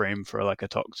back in the frame for like a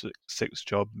top 6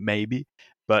 job, maybe.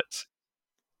 But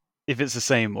if it's the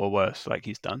same or worse, like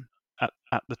he's done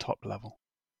at the top level.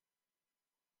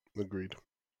 Agreed.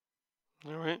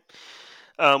 All right.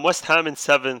 West Ham in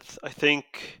 7th. I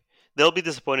think they'll be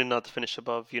disappointed not to finish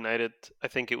above United. I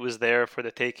think it was there for the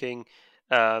taking,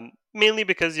 mainly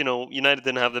because United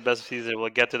didn't have the best season. We'll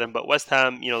get to them, but West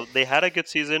Ham, they had a good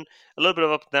season. A little bit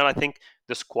of up and down. I think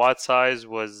the squad size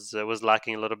was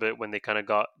lacking a little bit when they kind of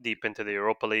got deep into the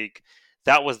Europa League.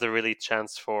 That was the really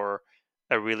chance for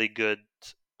a really good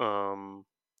kind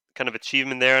of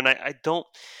achievement there. And I don't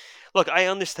look. I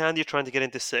understand you're trying to get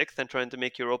into 6th and trying to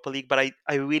make Europa League, but I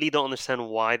really don't understand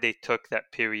why they took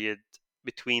that period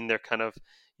between their kind of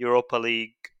Europa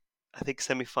League, I think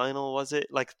semi-final, was it,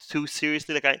 like, too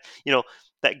seriously. Like,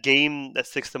 that game that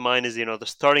sticks to mind is the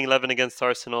starting 11 against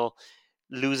Arsenal,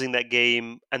 losing that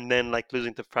game, and then like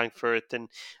losing to Frankfurt. And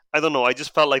I don't know, I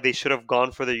just felt like they should have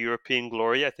gone for the European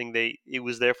glory. I think it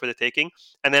was there for the taking.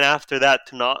 And then after that,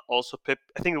 to not also I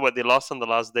think they lost on the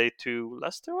last day to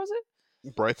Leicester, was it?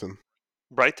 Brighton?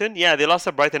 Yeah, they lost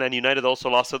to Brighton, and United also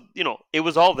lost. So, it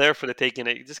was all there for the taking.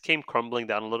 It just came crumbling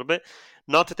down a little bit.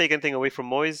 Not to take anything away from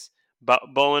Moyes,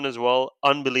 but Bowen as well,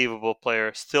 unbelievable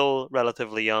player, still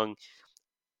relatively young.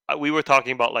 We were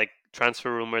talking about like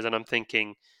transfer rumors, and I'm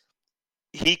thinking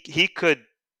he could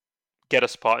get a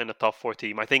spot in the top 4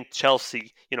 team. I think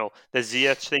Chelsea, the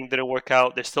Ziyech thing didn't work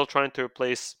out. They're still trying to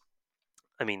replace,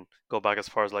 go back as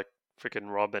far as like freaking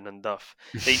Robin and Duff.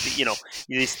 They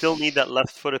still need that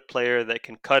left-footed player that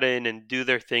can cut in and do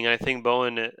their thing. And I think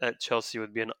Bowen at Chelsea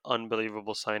would be an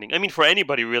unbelievable signing. For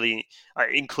anybody really,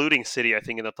 including City, I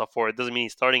think in the top 4. It doesn't mean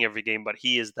he's starting every game, but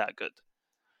he is that good.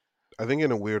 I think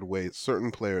in a weird way,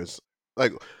 certain players,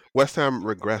 like West Ham,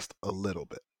 regressed a little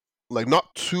bit. Like,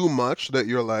 not too much that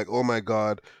you're like, oh my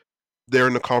God, they're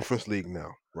in the Conference League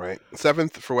now, right?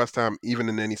 7th for West Ham, even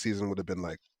in any season, would have been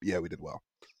like, yeah, we did well.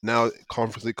 Now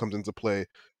Conference League comes into play.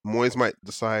 Moyes might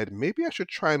decide, maybe I should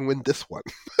try and win this one.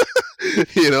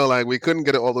 Like, we couldn't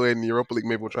get it all the way in the Europa League.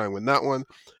 Maybe we'll try and win that one.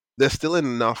 There's still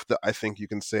enough that I think you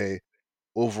can say,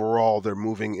 overall, they're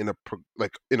moving in a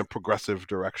progressive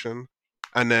direction.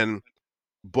 And then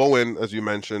Bowen, as you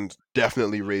mentioned,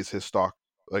 definitely raised his stock.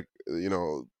 Like,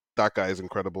 that guy is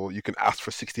incredible. You can ask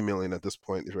for 60 million at this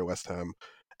point if you're West Ham.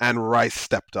 and Rice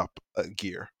stepped up a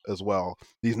gear as well.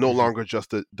 He's no longer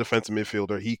just a defensive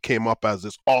midfielder. He came up as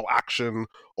this all action,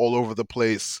 all over the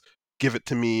place, give it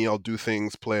to me, I'll do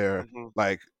things player.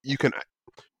 Like, you can,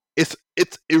 it's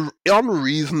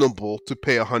unreasonable to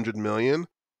pay $100 million,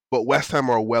 but West Ham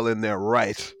are well in their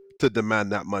right to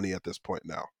demand that money at this point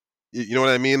now. You know what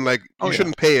I mean? Like, you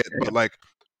shouldn't pay it, but like,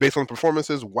 based on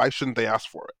performances, why shouldn't they ask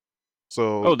for it?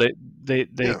 So they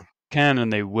can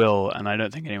and they will, and I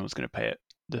don't think anyone's going to pay it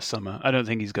this summer. I don't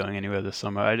think he's going anywhere this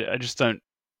summer. I just don't.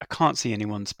 I can't see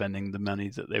anyone spending the money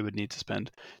that they would need to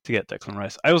spend to get Declan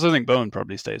Rice. I also think Bowen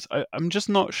probably stays. I'm just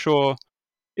not sure.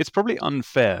 It's probably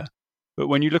unfair, but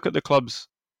when you look at the clubs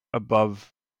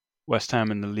above West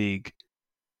Ham in the league,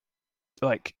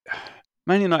 like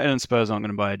Man United and Spurs aren't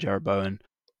going to buy a Jarrod Bowen.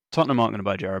 Tottenham aren't going to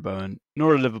buy Jarrod Bowen,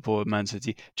 nor are Liverpool or Man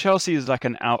City. Chelsea is like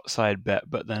an outside bet,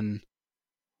 but then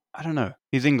I don't know.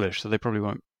 He's English, so they probably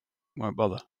won't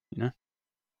bother, you know?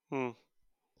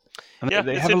 And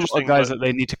they have a lot of guys that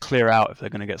they need to clear out if they're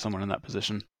going to get someone in that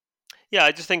position. Yeah,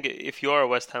 I just think if you are a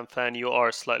West Ham fan, you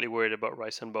are slightly worried about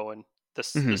Rice and Bowen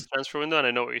this transfer window, and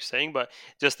I know what you're saying, but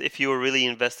just if you were really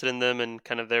invested in them and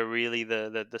kind of they're really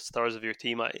the stars of your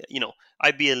team,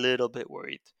 I'd be a little bit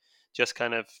worried. Just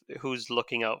kind of who's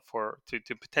looking out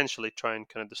to potentially try and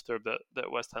kind of disturb the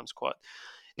West Ham squad.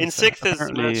 In sixth is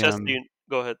Manchester United.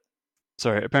 Go ahead.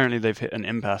 Sorry, apparently they've hit an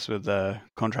impasse with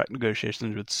contract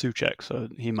negotiations with Souček, so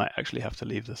he might actually have to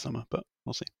leave this summer, but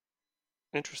we'll see.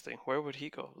 Interesting. Where would he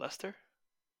go? Leicester?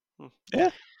 Yeah.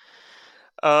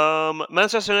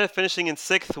 Manchester United finishing in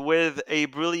sixth with a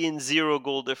brilliant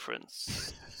 0-goal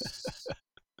difference.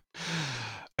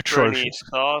 Atrocious. Any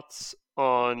thoughts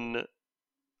on?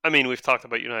 I mean, we've talked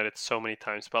about United so many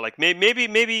times, but like maybe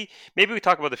we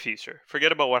talk about the future.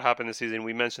 Forget about what happened this season.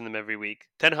 We mention them every week.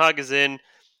 Ten Hag is in.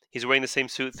 He's wearing the same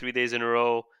suit 3 days in a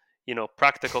row.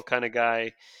 Practical kind of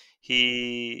guy.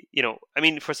 He, I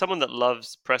mean, for someone that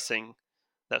loves pressing,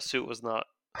 that suit was not.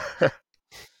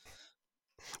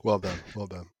 Well done.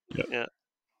 Yeah.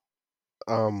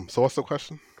 So what's the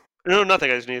question? No,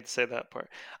 nothing. I just needed to say that part.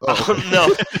 Oh, okay.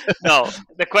 No.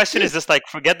 The question is just like,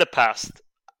 forget the past.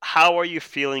 How are you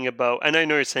feeling about? And I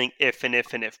know you're saying if,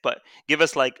 but give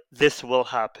us like this will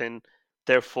happen.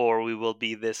 Therefore, we will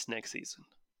be this next season.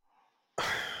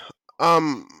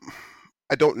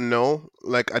 I don't know.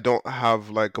 Like, I don't have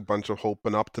like a bunch of hope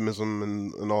and optimism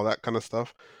and all that kind of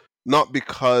stuff. Not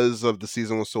because of the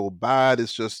season was so bad.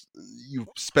 It's just you've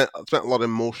spent a lot of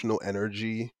emotional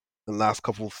energy in the last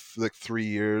couple 3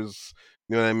 years.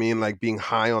 You know what I mean? Like being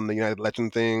high on the United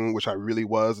Legend thing, which I really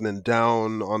was, and then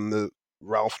down on the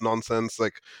Ralph nonsense.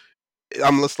 Like,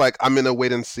 I'm just like, I'm in a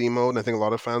wait and see mode, and I think a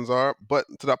lot of fans are. But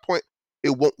to that point,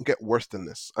 it won't get worse than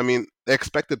this. I mean, the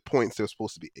expected points, they were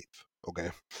supposed to be 8th.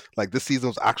 Okay, like this season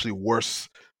was actually worse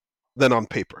than on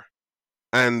paper,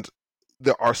 and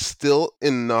there are still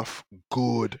enough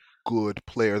good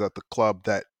players at the club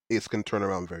that Ace can turn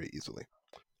around very easily.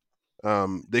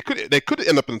 They could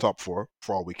end up in the top 4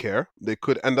 for all we care. They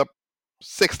could end up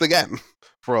 6th again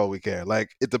for all we care.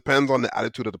 Like, it depends on the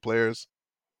attitude of the players.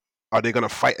 Are they going to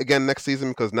fight again next season?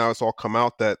 Because now it's all come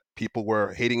out that people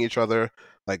were hating each other,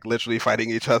 like literally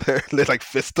fighting each other, like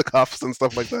fisticuffs and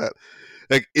stuff like that.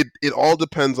 Like, it all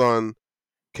depends on,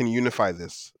 can you unify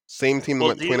this? Same team that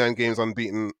went 29 games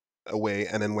unbeaten away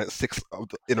and then went 6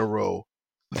 in a row.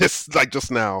 This, like just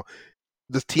now,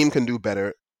 this team can do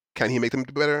better. Can he make them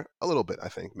do better? A little bit, I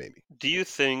think, maybe. Do you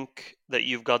think that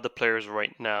you've got the players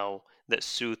right now that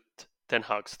suit Ten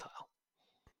Hag's style?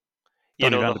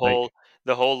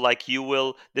 The whole like,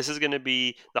 this is going to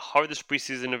be the hardest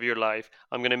preseason of your life.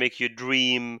 I'm going to make you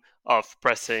dream of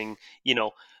pressing,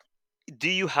 Do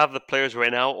you have the players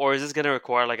right now, or is this going to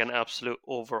require like an absolute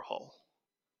overhaul?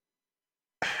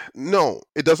 No,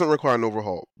 it doesn't require an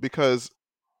overhaul because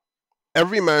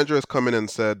every manager has come in and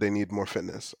said they need more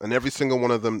fitness, and every single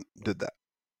one of them did that.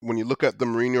 When you look at the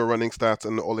Mourinho running stats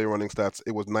and the Ole running stats,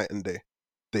 it was night and day.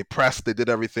 They pressed, they did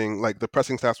everything. Like, the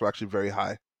pressing stats were actually very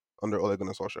high under Ole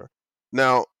Gunnar Solskjaer.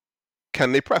 Now,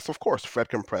 can they press? Of course. Fred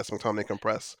can press, McTominay can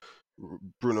press,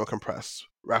 Bruno can press,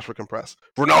 Rashford can press.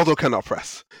 Ronaldo cannot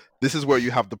press. This is where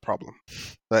you have the problem.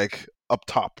 Like, up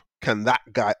top, can that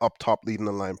guy up top leading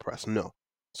the line press? No.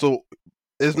 So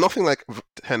there's nothing like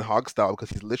Ten Hag style, because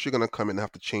he's literally going to come in and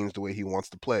have to change the way he wants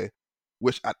to play,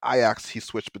 which at Ajax he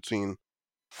switched between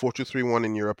 4-2-3-1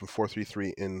 in Europe and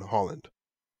 4-3-3 in Holland.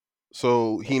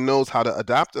 So he knows how to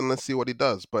adapt, and let's see what he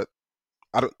does. But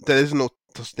there is no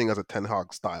such thing as a Ten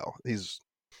Hag style. He's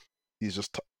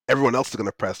just, everyone else is going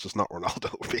to press, just not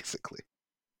Ronaldo, basically.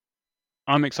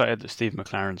 I'm excited that Steve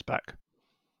McLaren's back.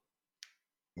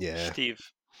 Yeah. Steve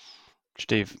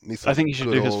Steve, I think he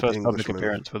should do his first public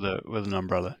appearance with an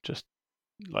umbrella. Just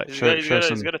like he's show got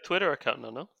some. He's got a Twitter account now,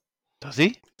 no? Does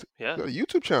he? Yeah. He's got a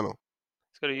YouTube channel.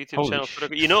 He's got a YouTube channel.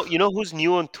 Twitter. You know who's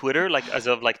new on Twitter? Like as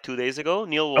of like 2 days ago,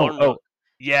 Neil Warnock. Oh,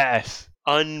 yes.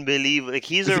 Unbelievable! Like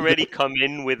he's already come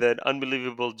in with an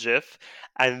unbelievable GIF,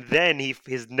 and then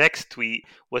his next tweet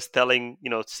was saying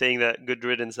that good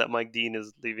riddance that Mike Dean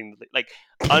is leaving. Like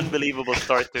unbelievable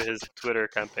start to his Twitter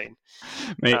campaign.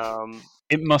 Mate,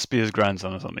 it must be his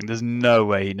grandson or something. There's no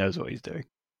way he knows what he's doing.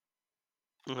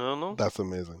 I don't know. That's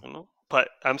amazing. I don't know. But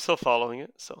I'm still following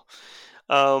it. So,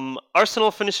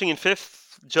 Arsenal finishing in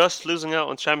 5th, just losing out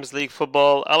on Champions League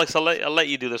football. Alex, I'll let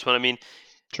you do this one. I mean,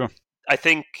 sure. I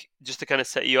think just to kind of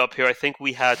set you up here, I think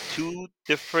we had 2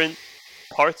 different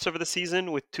parts of the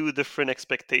season with 2 different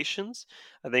expectations.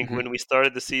 I think when we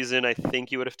started the season, I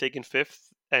think you would have taken 5th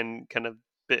and kind of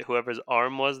bit whoever's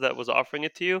arm was that was offering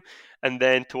it to you. And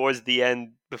then towards the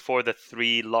end, before the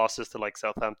 3 losses to like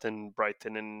Southampton,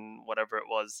 Brighton, and whatever it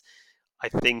was, I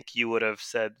think you would have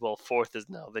said, well, 4th is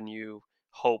now the new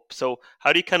hope. So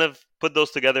how do you kind of put those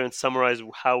together and summarize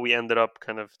how we ended up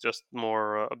kind of just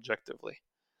more objectively?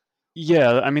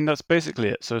 Yeah, I mean, that's basically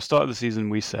it. So start of the season,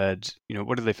 we said,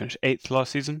 what did they finish? 8th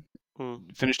last season?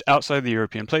 Finished outside the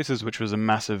European places, which was a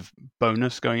massive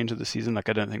bonus going into the season. Like,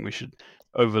 I don't think we should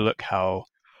overlook how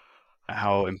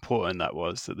important that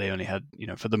was, that they only had,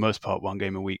 for the most part, 1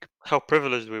 game a week. How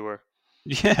privileged we were.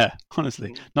 Yeah,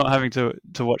 honestly, not having to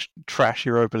watch trash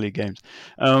Europa League games.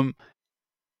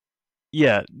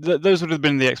 Yeah, those would have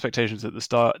been the expectations at the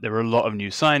start. There were a lot of new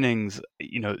signings.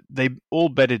 They all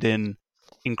bedded in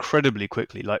incredibly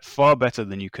quickly, like far better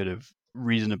than you could have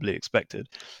reasonably expected.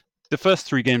 The first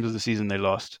 3 games of the season they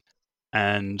lost,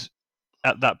 and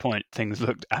at that point things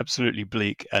looked absolutely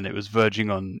bleak, and it was verging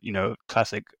on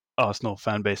classic Arsenal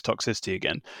fan base toxicity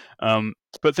again.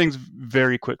 But things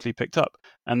very quickly picked up,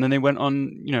 and then they went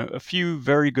on a few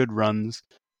very good runs,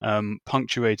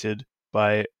 punctuated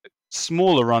by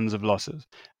smaller runs of losses,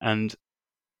 and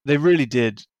they really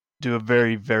did do a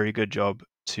very, very good job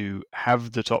to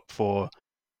have the top 4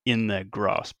 in their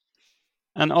grasp.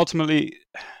 And ultimately,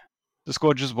 the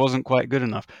squad just wasn't quite good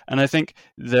enough. And I think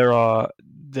there are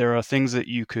things that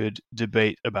you could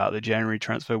debate about the January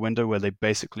transfer window where they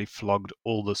basically flogged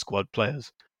all the squad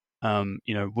players.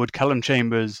 Would Callum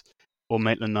Chambers or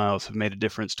Maitland-Niles have made a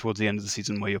difference towards the end of the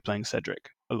season where you're playing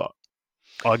Cedric a lot?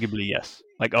 Arguably, yes.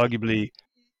 Like, arguably,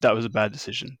 that was a bad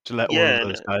decision to let all of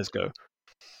those guys go.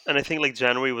 And I think like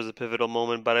January was a pivotal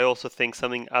moment, but I also think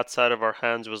something outside of our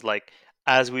hands was like,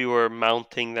 as we were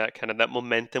mounting that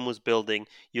momentum was building,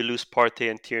 you lose Partey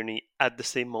and Tierney at the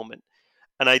same moment.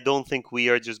 And I don't think we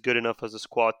are just good enough as a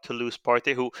squad to lose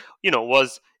Partey, who,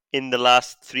 was in the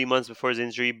last 3 months before his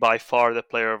injury by far the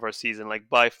player of our season, like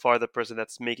by far the person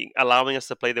that's allowing us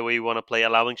to play the way we want to play,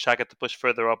 allowing Xhaka to push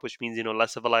further up, which means,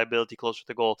 less of a liability closer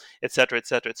to goal, etc.,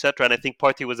 etc., etc. And I think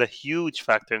Partey was a huge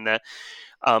factor in that.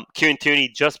 Kieran Tierney,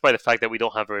 just by the fact that we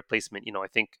don't have a replacement, I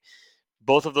think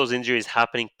both of those injuries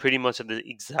happening pretty much at the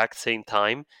exact same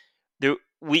time.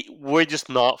 We're just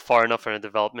not far enough in our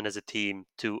development as a team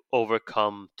to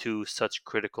overcome 2 such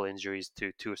critical injuries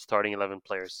to starting 11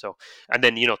 players. So, and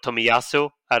then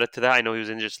Tomiyasu added to that. I know he was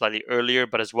injured slightly earlier,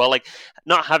 but as well, like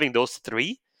not having those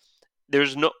 3,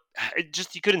 there's no.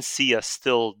 You couldn't see us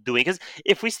still doing, because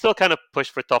if we still kind of push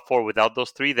for top 4 without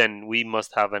those 3, then we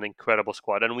must have an incredible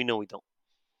squad, and we know we don't.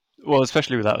 Well,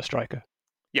 especially without a striker.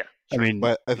 Yeah, sure. I mean,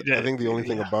 but I think the only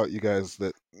thing about you guys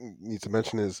that need to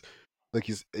mention is, like,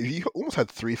 you almost had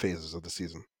 3 phases of the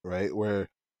season, right? Where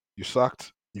you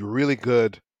sucked, you were really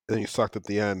good, and then you sucked at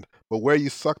the end. But where you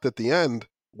sucked at the end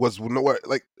was nowhere.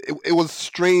 Like, it was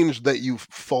strange that you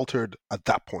faltered at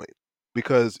that point,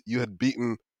 because you had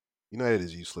beaten United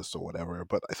is useless or whatever,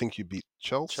 but I think you beat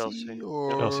Chelsea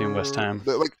and West Ham.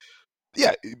 Like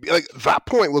that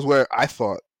point was where I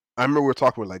remember we were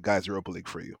talking with, like, guys, Europa League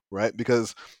for you, right?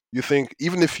 Because you think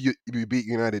even if you beat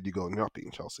United, you go, you're not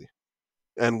beating Chelsea.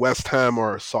 And West Ham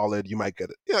are solid, you might get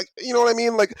it. Yeah, you know what I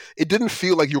mean? Like, it didn't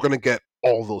feel like you were going to get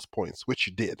all those points, which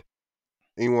you did.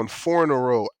 And you won 4 in a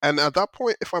row. And at that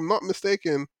point, if I'm not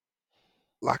mistaken,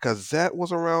 Lacazette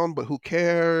was around, but who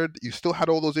cared? You still had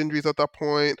all those injuries at that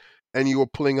point, and you were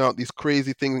pulling out these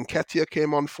crazy things. And Ketia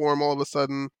came on form all of a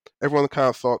sudden. Everyone kind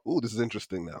of thought, ooh, this is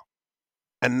interesting now.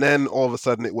 And then all of a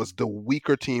sudden, it was the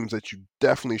weaker teams that you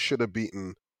definitely should have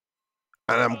beaten.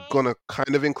 And I'm going to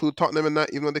kind of include Tottenham in that,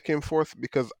 even though they came 4th,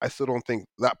 because I still don't think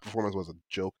that performance was a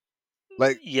joke.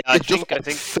 Like, yeah, I think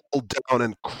fell down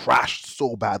and crashed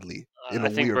so badly. I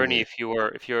think, Bernie, way.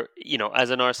 if you're, as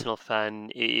an Arsenal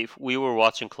fan, if we were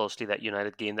watching closely that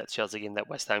United game, that Chelsea game, that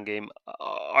West Ham game,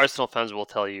 Arsenal fans will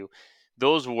tell you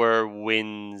those were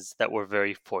wins that were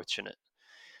very fortunate.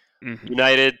 Mm-hmm.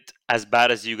 United, as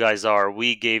bad as you guys are,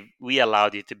 we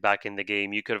allowed you to back in the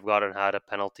game. You could have had a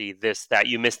penalty, this, that.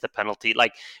 You missed the penalty.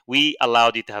 Like, we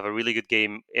allowed you to have a really good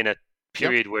game in a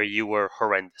period where you were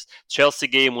horrendous. Chelsea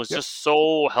game was just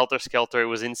so helter-skelter. It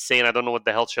was insane. I don't know what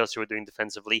the hell Chelsea were doing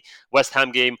defensively. West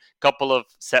Ham game, couple of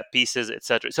set pieces,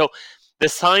 etc. So the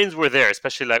signs were there,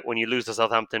 especially like when you lose to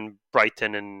Southampton,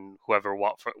 Brighton, and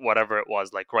whatever it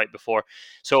was, like right before.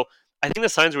 So I think the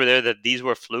signs were there that these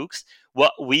were flukes.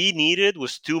 What we needed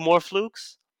was 2 more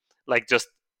flukes, like just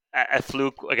a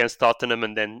fluke against Tottenham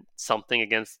and then something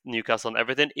against Newcastle and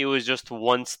Everton. It was just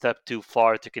one step too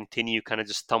far to continue kind of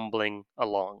just stumbling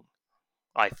along,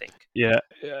 I think. Yeah,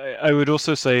 I would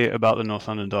also say about the North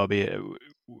London derby,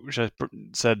 which I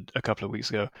said a couple of weeks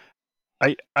ago,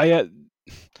 I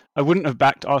wouldn't have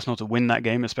backed Arsenal to win that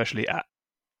game, especially at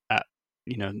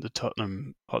the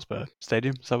Tottenham Hotspur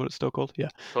Stadium. Is that what it's still called? Yeah.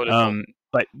 Totally.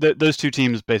 Like those two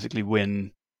teams basically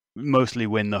mostly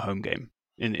win the home game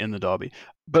in the derby,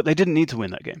 but they didn't need to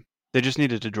win that game. They just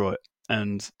needed to draw it,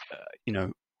 and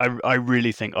I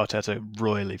really think Arteta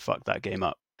royally fucked that game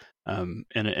up in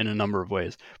a number of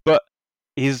ways. But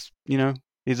he's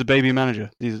a baby manager.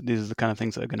 These are the kind of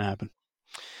things that are going to happen.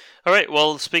 All right.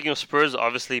 Well, speaking of Spurs,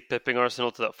 obviously pipping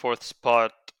Arsenal to that 4th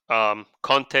spot.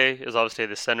 Conte is obviously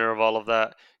the center of all of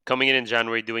that. Coming in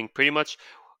January,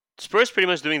 Spurs pretty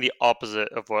much doing the opposite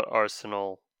of what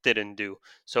Arsenal didn't do.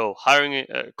 So hiring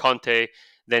Conte,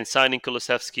 then signing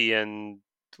Kulusevski and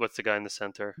what's the guy in the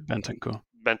center?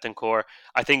 Bentancur.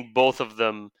 I think both of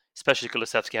them, especially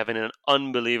Kulusevski, having an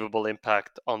unbelievable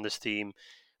impact on this team.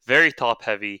 Very top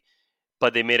heavy,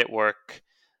 but they made it work.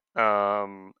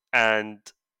 And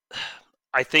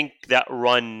I think that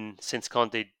run since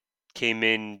Conte came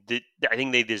in, I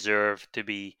think they deserve to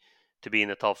be in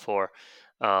the top 4.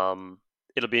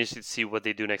 It'll be interesting to see what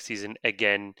they do next season.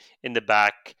 Again, in the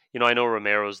back, I know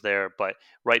Romero's there, but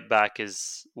right back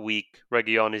is weak.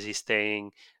 Reguilón, is he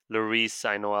staying? Lloris,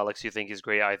 I know, Alex, you think is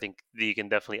great. I think you can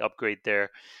definitely upgrade there.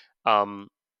 And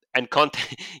Conte,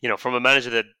 from a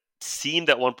manager that seemed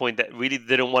at one point that really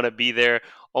didn't want to be there,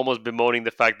 almost bemoaning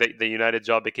the fact that the United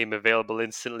job became available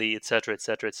instantly, etc.,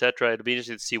 etc., etc. It'll be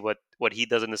interesting to see what he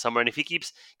does in the summer, and if he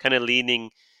keeps kind of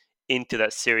leaning into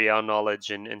that Serie A knowledge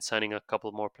and signing a couple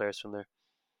more players from there.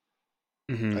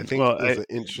 Mm-hmm. I think there's an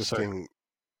interesting. Sorry.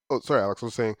 Oh, sorry, Alex. I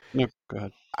was saying. No, go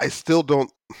ahead. I still don't.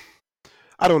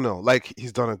 I don't know. Like,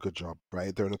 he's done a good job,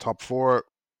 right? They're in the top 4.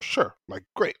 Sure, like,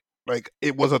 great. Like,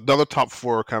 it was another top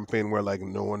 4 campaign where, like,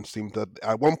 no one seemed to.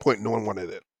 At one point, no one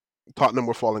wanted it. Tottenham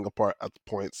were falling apart at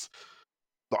points.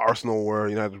 The Arsenal were,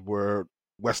 United were,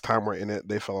 West Ham were in it.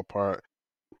 They fell apart.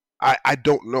 I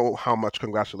don't know how much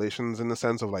congratulations in the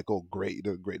sense of like, oh, great, you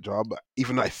did a great job.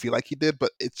 Even though I feel like he did,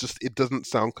 but it doesn't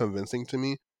sound convincing to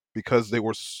me because they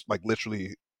were like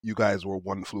literally, you guys were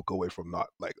one fluke away from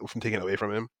taking it away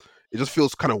from him. It just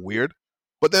feels kind of weird.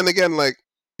 But then again, like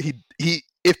he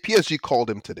if PSG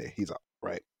called him today, he's up,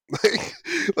 right?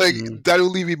 like Daniel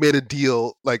Levy made a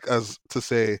deal like as to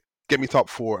say, get me top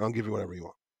 4 and I'll give you whatever you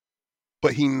want.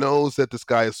 But he knows that this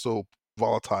guy is so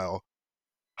volatile.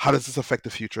 How does this affect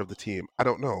the future of the team? I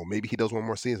don't know. Maybe he does one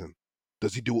more season.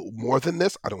 Does he do more than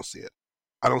this? I don't see it.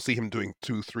 I don't see him doing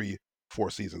 2, 3, 4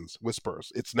 seasons with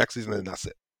Spurs. It's next season and that's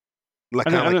it. Like,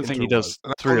 I don't think he does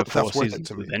 3 or 4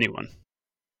 seasons with anyone.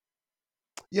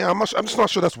 Yeah, I'm just not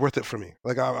sure that's worth it for me.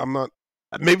 Like, I'm not.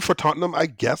 Maybe for Tottenham, I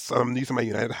guess. I'm using my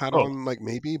United hat on, like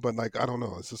maybe, but like I don't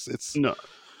know. It's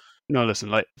No, listen,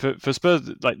 like for Spurs,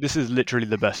 like this is literally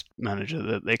the best manager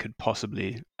that they could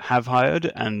possibly have hired,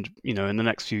 and in the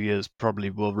next few years probably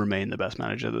will remain the best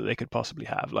manager that they could possibly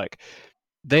have. Like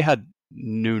they had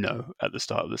Nuno at the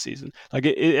start of the season. Like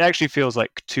it actually feels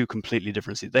like 2 completely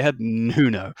different seasons. They had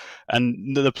Nuno,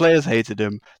 and the players hated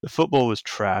him. The football was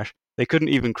trash. They couldn't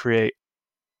even create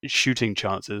shooting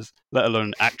chances, let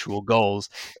alone actual goals.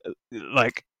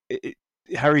 Like.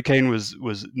 Harry Kane was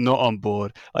not on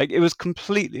board. Like it was a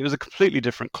completely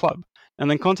different club. And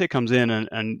then Conte comes in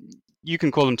and you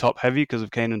can call him top heavy because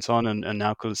of Kane and Son and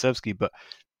now Kulusevski, but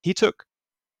he took,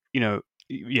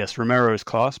 yes, Romero is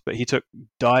class, but he took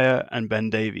Dyer and Ben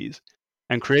Davies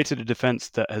and created a defense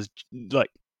that has like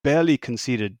barely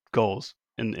conceded goals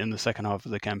in the second half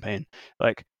of the campaign.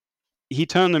 Like he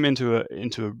turned them into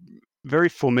a very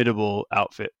formidable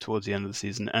outfit towards the end of the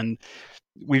season, and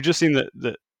we've just seen that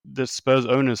the Spurs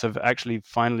owners have actually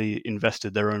finally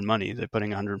invested their own money. They're putting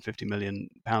 £150 million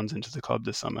into the club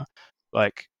this summer.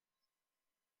 Like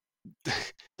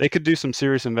they could do some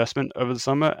serious investment over the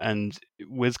summer, and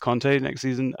with Conte next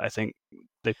season, I think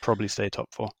they probably stay top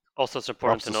 4. Also, it's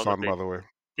important to note by the way.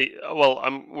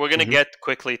 We're going to get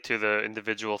quickly to the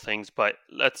individual things, but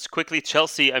let's quickly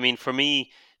Chelsea. I mean, for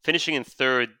me, finishing in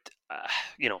third,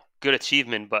 good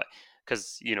achievement, but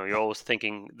because you're always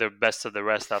thinking they're best of the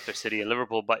rest after City and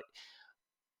Liverpool, but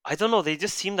I don't know. They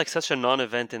just seemed like such a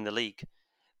non-event in the league.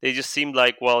 They just seemed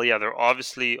like, they're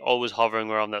obviously always hovering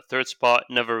around that third spot,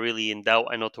 never really in doubt.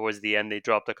 I know towards the end they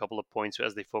dropped a couple of points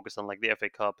as they focused on like the FA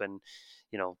Cup and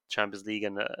Champions League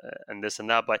and this and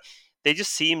that, but they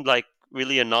just seemed like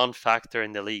really a non-factor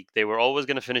in the league. They were always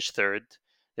going to finish third.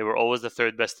 They were always the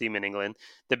third best team in England.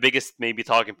 The biggest maybe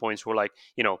talking points were like,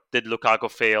 did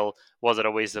Lukaku fail? Was it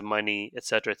a waste of money,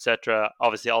 etc., etc.?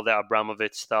 Obviously, all the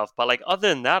Abramovich stuff, but like other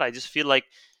than that, I just feel like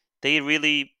they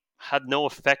really had no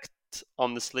effect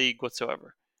on this league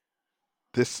whatsoever.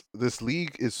 This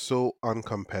league is so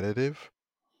uncompetitive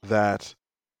that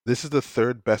this is the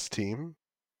third best team,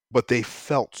 but they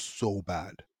felt so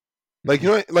bad. Like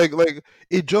like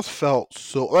it just felt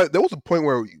so. Like, there was a point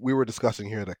where we were discussing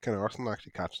here that can Arsenal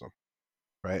actually catch them,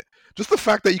 right? Just the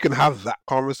fact that you can have that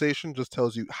conversation just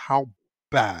tells you how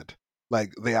bad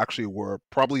like they actually were.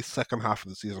 Probably second half of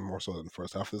the season more so than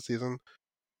first half of the season.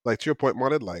 Like to your point,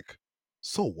 Modded, like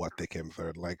so what they came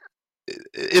third. Like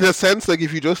in a sense, like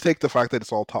if you just take the fact that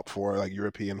it's all top four, like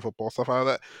European football stuff out of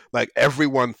that, like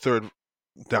everyone third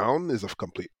down is a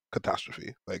complete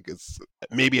catastrophe. Like it's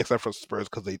maybe except for Spurs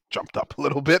because they jumped up a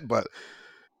little bit, but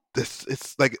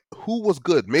it's like who was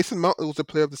good? Mason Mount was the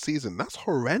player of the season. That's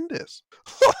horrendous.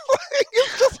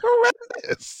 It's just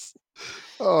horrendous.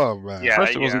 Oh man. Yeah,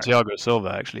 first it wasn't Thiago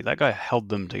Silva actually. That guy held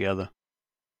them together.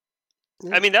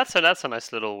 I mean that's a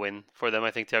nice little win for them.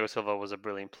 I think Thiago Silva was a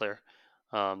brilliant player.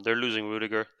 They're losing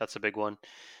Rudiger. That's a big one.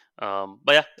 But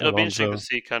yeah, it'll be interesting to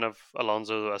see kind of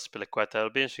Alonso Azpilicueta. It'll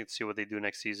be interesting to see what they do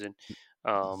next season.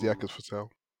 Ziyech is for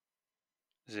sale.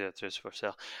 Ziyech is for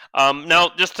sale. Now,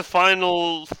 just the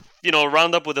final,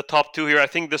 round up with the top two here. I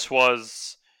think this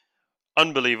was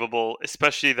unbelievable,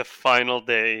 especially the final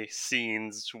day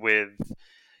scenes with,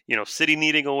 City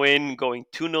needing a win, going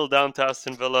 2-0 down to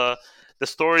Aston Villa. The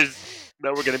stories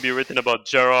that were going to be written about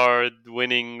Gerrard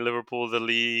winning Liverpool the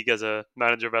league as a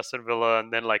manager of Aston Villa,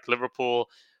 and then like Liverpool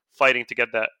fighting to get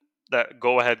that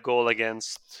go-ahead goal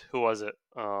against who was it?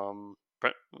 Who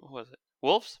was it?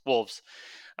 Wolves.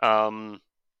 And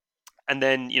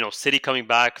then City coming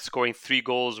back, scoring 3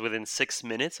 goals within 6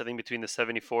 minutes. I think between the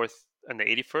 74th and the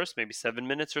 81st, maybe 7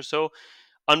 minutes or so.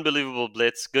 Unbelievable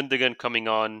blitz. Gundogan coming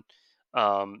on.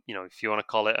 If you want to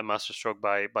call it a masterstroke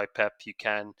by Pep, you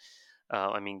can.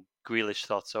 I mean, Grealish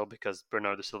thought so because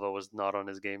Bernardo Silva was not on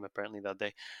his game apparently that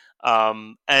day.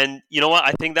 And you know what?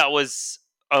 I think that was.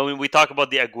 I mean, we talk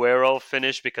about the Aguero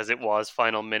finish because it was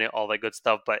final minute, all that good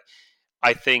stuff. But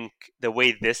I think the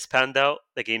way this panned out,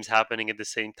 the game's happening at the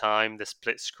same time, the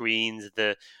split screens,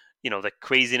 the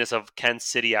craziness of Kent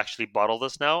City actually bottled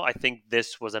us now. I think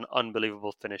this was an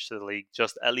unbelievable finish to the league,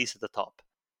 just at least at the top.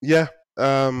 Yeah.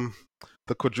 The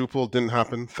quadruple didn't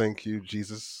happen. Thank you,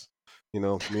 Jesus. Me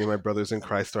and my brothers in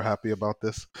Christ are happy about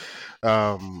this.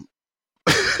 But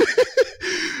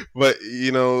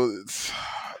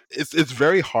it's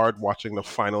very hard watching the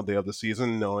final day of the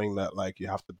season, knowing that like you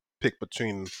have to pick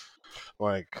between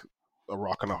like a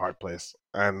rock and a hard place.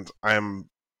 And I'm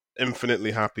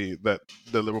infinitely happy that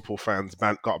the Liverpool fans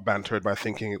got bantered by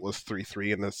thinking it was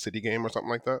 3-3 in the City game or something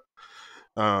like that.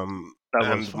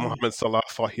 And Mohamed Salah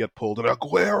thought he had pulled an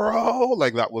Aguero.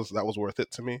 Like that was worth it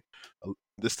to me.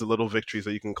 Just the little victories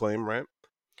that you can claim, right?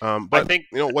 But I think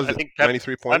Pep,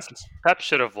 93 points. Pep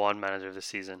should have won Manager of the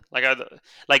Season.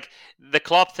 Like the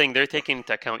Klopp thing, they're taking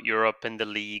into account Europe and the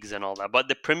leagues and all that. But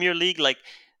the Premier League, like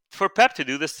for Pep to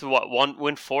do this to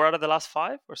win 4 out of the last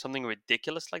 5 or something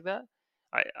ridiculous like that.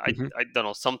 I don't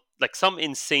know, some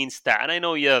insane stat. And I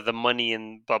know, the money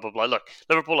and blah, blah, blah. Look,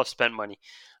 Liverpool have spent money.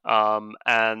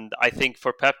 And I think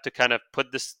for Pep to kind of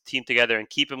put this team together and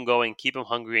keep him going, keep him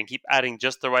hungry, and keep adding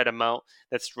just the right amount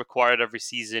that's required every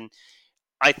season,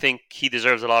 I think he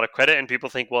deserves a lot of credit. And people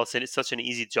think, well, it's such an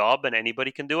easy job and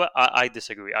anybody can do it. I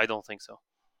disagree. I don't think so.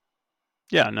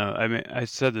 Yeah, no, I mean, I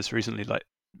said this recently, like,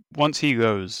 once he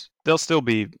goes, they'll still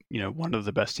be, one of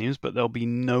the best teams, but they'll be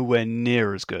nowhere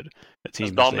near as good a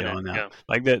team as they are now. Yeah.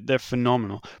 Like they're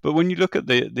phenomenal. But when you look at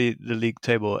the league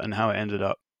table and how it ended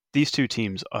up, these two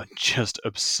teams are just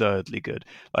absurdly good.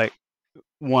 Like,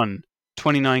 won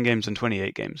 29 games and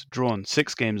 28 games, drawn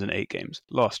 6 games and 8 games,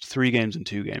 lost 3 games and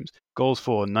 2 games, goals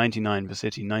for 99 for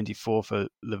City, 94 for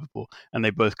Liverpool, and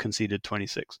they both conceded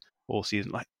 26 all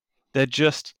season. Like, they're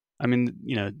just, I mean,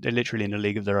 they're literally in a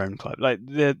league of their own club. Like,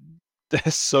 they're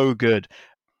so good.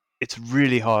 It's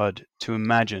really hard to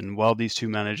imagine, while these two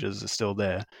managers are still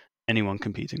there, anyone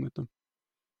competing with them.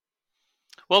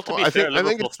 Well, to be fair,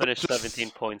 Liverpool finished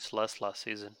 17 points less last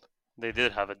season. They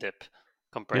did have a dip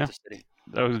compared to City.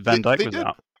 That was Van Dijk was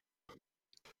out.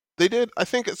 They did. I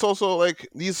think it's also like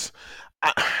these.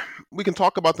 We can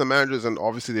talk about the managers, and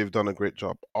obviously they've done a great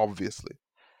job, obviously.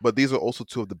 But these are also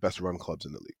two of the best run clubs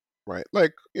in the league, right?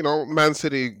 Like, Man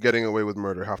City getting away with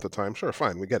murder half the time. Sure,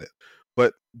 fine, we get it.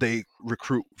 But they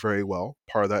recruit very well.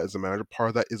 Part of that is the manager. Part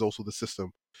of that is also the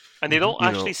system. And they don't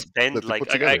actually spend like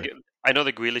I know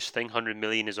the Grealish thing, 100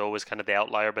 million is always kind of the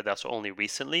outlier, but that's only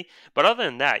recently. But other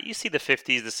than that, you see the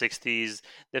 50s, the 60s,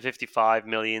 the 55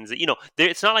 millions.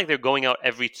 It's not like they're going out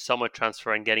every summer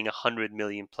transfer and getting 100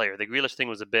 million player. The Grealish thing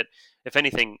was a bit, if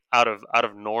anything, out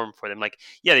of norm for them. Like,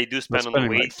 yeah, they do spend on the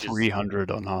wages. Like 300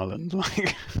 on Haaland.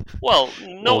 Well,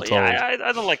 no, yeah,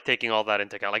 I don't like taking all that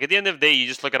into account. Like, at the end of the day, you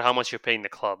just look at how much you're paying the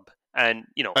club. And,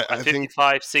 at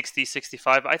 55, 60,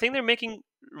 65, I think they're making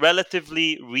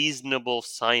relatively reasonable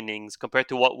signings compared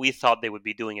to what we thought they would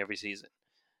be doing every season.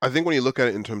 I think when you look at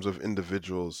it in terms of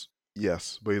individuals,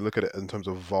 yes, but you look at it in terms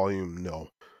of volume, no,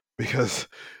 because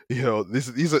this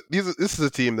is a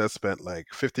team that spent like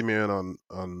 50 million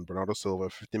on Bernardo Silva,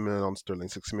 50 million on Sterling,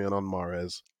 60 million on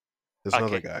Mahrez. There's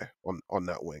another guy on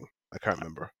that wing. I can't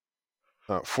remember.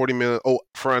 40 million. Oh,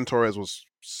 Ferran Torres was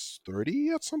 30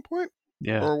 at some point.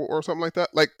 Yeah. Or something like that.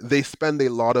 Like, they spend a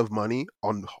lot of money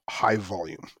on high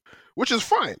volume, which is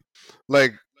fine.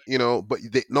 Like, but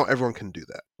not everyone can do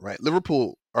that, right?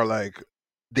 Liverpool are like,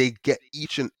 they get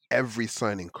each and every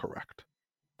signing correct.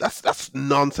 That's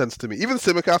nonsense to me. Even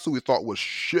Tsimikas, who we thought was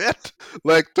shit,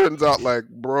 like, turns out like,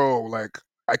 bro, like,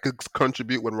 I could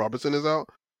contribute when Robertson is out.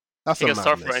 He can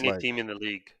start for any team in the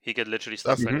league. He could literally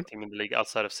start for any team in the league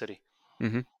outside of City.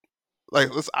 Mm-hmm. Like,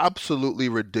 it's absolutely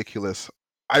ridiculous.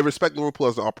 I respect Liverpool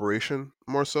as an operation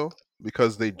more so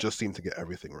because they just seem to get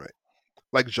everything right.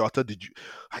 Like, Jota, did you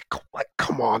like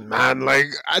come on, man? Like,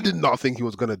 I did not think he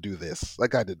was gonna do this.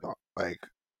 Like, I did not. Like,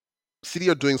 City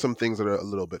are doing some things that are a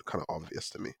little bit kind of obvious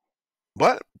to me.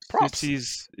 But props.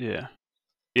 City's, yeah.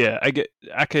 I get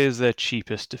Ake is their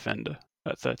cheapest defender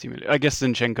at 30 million. I guess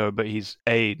Zinchenko, but he's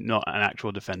A, not an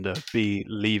actual defender, B,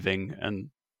 leaving, and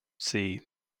C,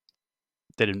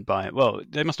 they didn't buy it. Well,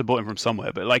 they must have bought him from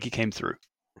somewhere, but like, he came through.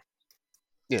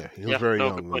 Yeah, he was very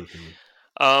young.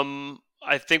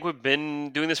 I think we've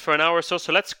been doing this for an hour or so,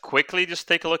 so let's quickly just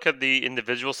take a look at the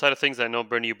individual side of things. I know,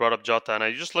 Bernie, you brought up Jota, and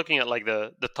I'm just looking at like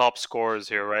the top scorers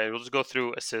here, right? We'll just go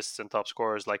through assists and top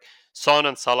scorers. Like Son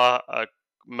and Salah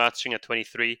matching at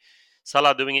 23.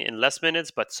 Salah doing it in less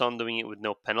minutes, but Son doing it with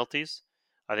no penalties.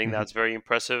 I think that's very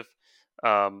impressive.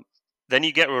 Then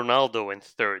you get Ronaldo in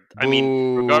third. I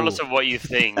mean, regardless of what you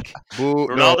think,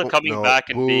 Ronaldo coming back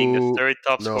and being the third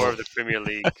top scorer of the Premier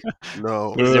League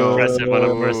is impressive on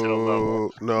a personal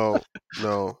level.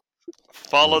 No.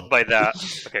 Followed by that.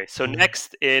 Okay, so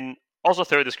next in, also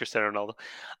third is Cristiano Ronaldo.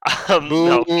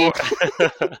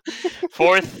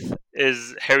 Fourth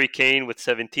is Harry Kane with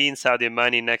 17, Sadio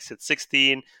Mane next at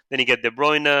 16. Then you get De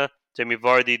Bruyne, Jamie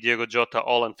Vardy, Diego Jota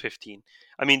all on 15.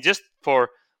 I mean, just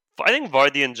I think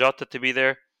Vardy and Jota to be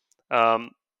there.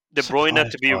 De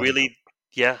Bruyne to be really,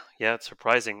 it's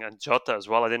surprising. And Jota as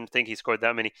well. I didn't think he scored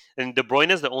that many. And De Bruyne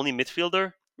is the only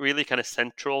midfielder, really kind of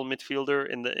central midfielder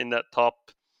in that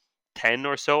top 10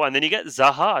 or so. And then you get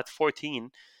Zaha at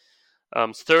 14,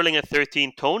 Sterling at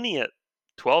 13, Tony at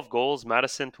 12 goals,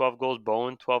 Maddison 12 goals,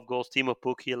 Bowen 12 goals, Timo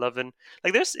Pukki 11.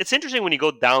 Like, it's interesting when you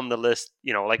go down the list.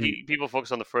 People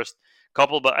focus on the first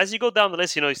couple, but as you go down the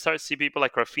list, you start to see people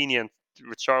like Rafinha and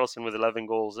Richarlison with 11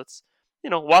 goals. It's,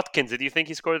 Watkins, did you think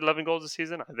he scored 11 goals this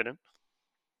season? I didn't.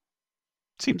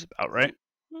 Seems about right.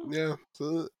 Yeah,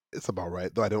 so it's about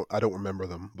right. Though I don't remember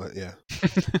them, but yeah.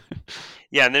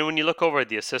 Yeah, and then when you look over at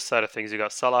the assist side of things, you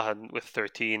got Salah with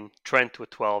 13, Trent with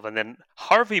 12, and then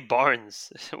Harvey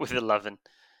Barnes with 11.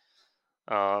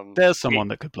 There's someone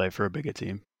that could play for a bigger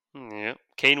team. Yeah,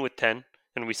 Kane with 10,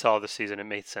 and we saw this season it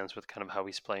made sense with kind of how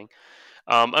he's playing.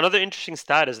 Another interesting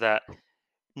stat is that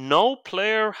no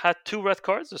player had 2 red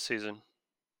cards this season.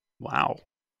 Wow.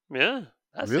 Yeah,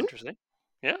 that's really interesting.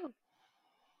 Yeah.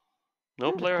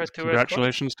 No player had 2 red cards.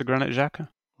 Congratulations to Granit Xhaka.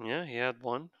 Yeah, he had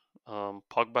 1.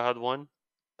 Pogba had 1.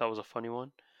 That was a funny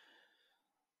one.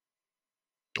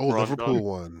 Oh, Liverpool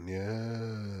won.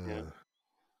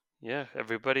 Yeah,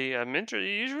 everybody. I'm interested.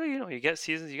 Usually, you get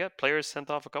seasons, you get players sent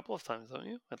off a couple of times, don't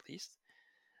you? At least.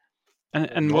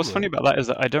 And what's funny about that is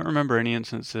that I don't remember any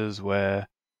instances where,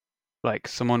 like,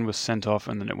 someone was sent off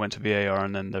and then it went to VAR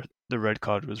and then the red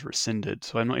card was rescinded.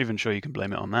 So I'm not even sure you can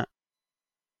blame it on that.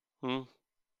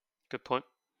 Good point.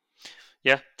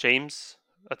 Yeah, James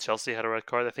Chelsea had a red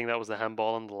card. I think that was the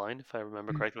handball on the line, if I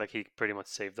remember correctly. Like he pretty much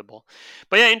saved the ball.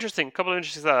 But yeah, interesting. A couple of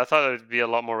interesting stuff. I thought there'd be a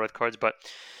lot more red cards, but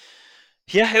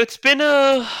yeah, it's been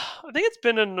a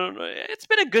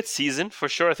good season for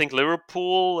sure. I think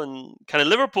Liverpool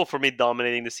for me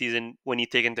dominating the season when you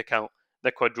take into account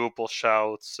the quadruple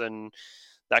shouts and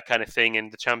that kind of thing,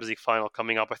 and the Champions League final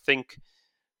coming up. I think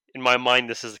in my mind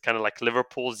this is kind of like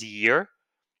Liverpool's year,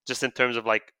 just in terms of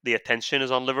like the attention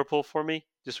is on Liverpool for me,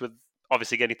 just with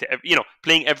obviously getting to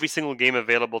playing every single game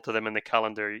available to them in the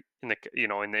calendar, in the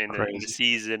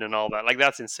season and all that. Like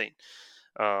that's insane.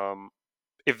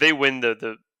 If they win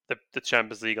the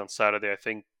Champions League on Saturday, I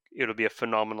think it'll be a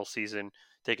phenomenal season,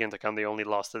 taking into account they only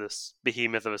lost to this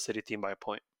behemoth of a City team by a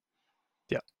point.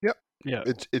 Yeah.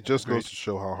 It just goes to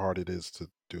show how hard it is to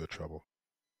do a treble.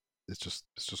 It's just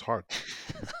hard.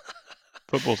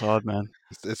 Football's hard, man.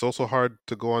 It's also hard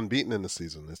to go unbeaten in the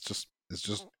season. It's just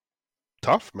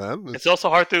tough, man. It's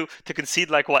also hard to concede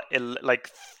like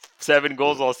 7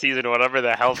 goals all season or whatever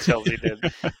the hell Chelsea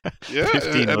did. Yeah,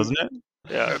 15, wasn't it?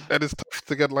 Yeah, and it's tough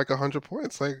to get like 100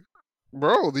 points. Like,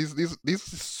 bro, these are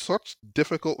such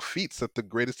difficult feats that the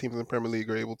greatest teams in the Premier League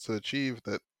are able to achieve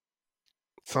that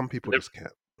some people just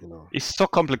can't. It's so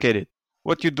complicated.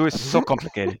 What you do is so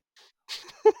complicated.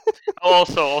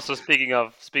 Also speaking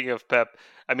of Pep,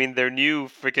 I mean their new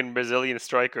freaking Brazilian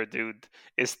striker dude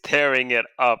is tearing it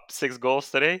up. 6 goals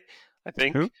today, I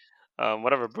think. Who?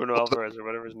 Whatever, Bruno Alvarez or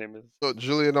whatever his name is.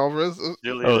 Julian Alvarez?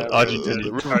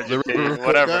 Argentina.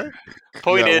 Whatever.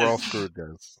 Point is, we're all screwed,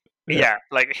 guys. Yeah,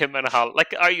 like him and Hal.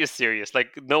 Like, are you serious? Like,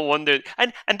 no wonder.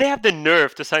 And they have the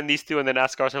nerve to sign these two and then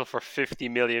ask Arsenal for 50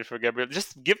 million for Gabriel.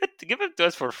 Just give it to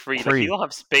us for free. Like, you don't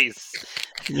have space.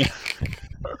 Yeah.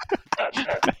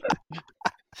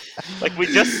 Like, we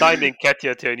just signed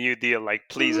Nketiah to a new deal. Like,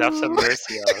 please have some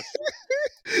mercy on us.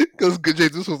 Because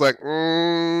Jesus was like,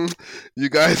 you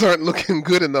guys aren't looking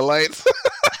good in the lights.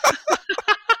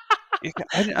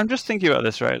 I'm just thinking about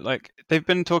this, right? Like, they've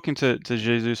been talking to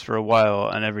Jesus for a while,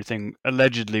 and everything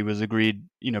allegedly was agreed,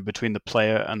 between the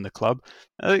player and the club.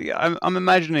 I'm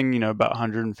imagining, about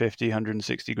 150,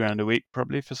 160 grand a week,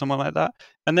 probably for someone like that.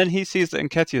 And then he sees that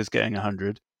Nketiah's getting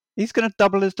 100. He's going to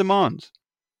double his demands.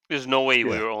 There's no way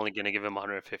we were only going to give him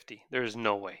 150. There's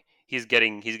no way. He's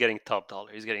getting top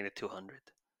dollar. He's getting the 200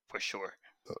 for sure.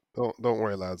 Don't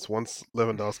worry, lads. Once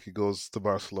Lewandowski goes to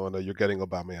Barcelona, you're getting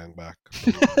Aubameyang back.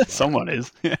 Someone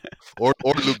is. or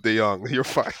Luke de Jong. You're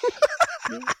fine.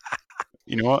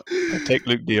 You know what? I take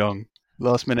Luke de Jong.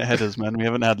 Last minute headers, man. We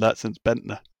haven't had that since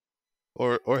Bentner.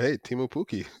 Or hey, Timo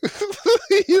Pukki.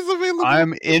 He's available.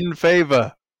 I'm in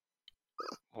favor.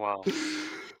 Wow.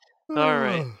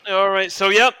 All right. So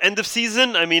end of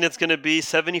season. I mean, it's going to be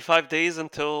 75 days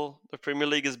until the Premier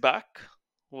League is back.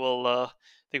 I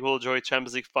think we'll enjoy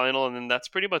Champions League final, and then that's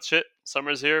pretty much it.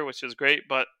 Summer's here, which is great,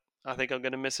 but I think I'm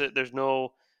going to miss it. There's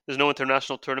no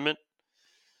international tournament.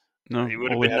 No,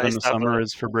 all we have in the summer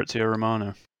is Fabrizio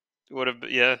Romano. Would have,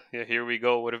 here we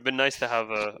go. Would have been nice to have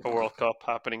a World Cup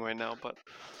happening right now, but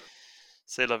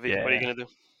c'est la vie. Yeah. What are you going to do?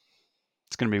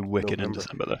 It's going to be wicked in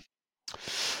December, though.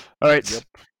 All right. Yep.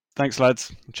 Thanks,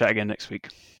 lads. We'll chat again next week.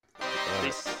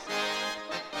 Peace.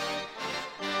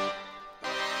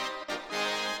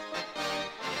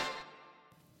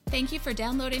 Thank you for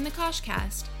downloading the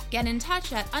Koshcast. Get in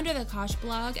touch at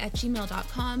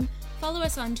underthekoshblog@gmail.com. Follow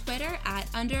us on Twitter at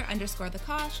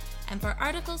 @under_thekosh. And for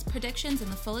articles, predictions,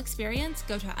 and the full experience,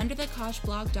 go to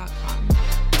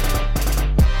underthekoshblog.com.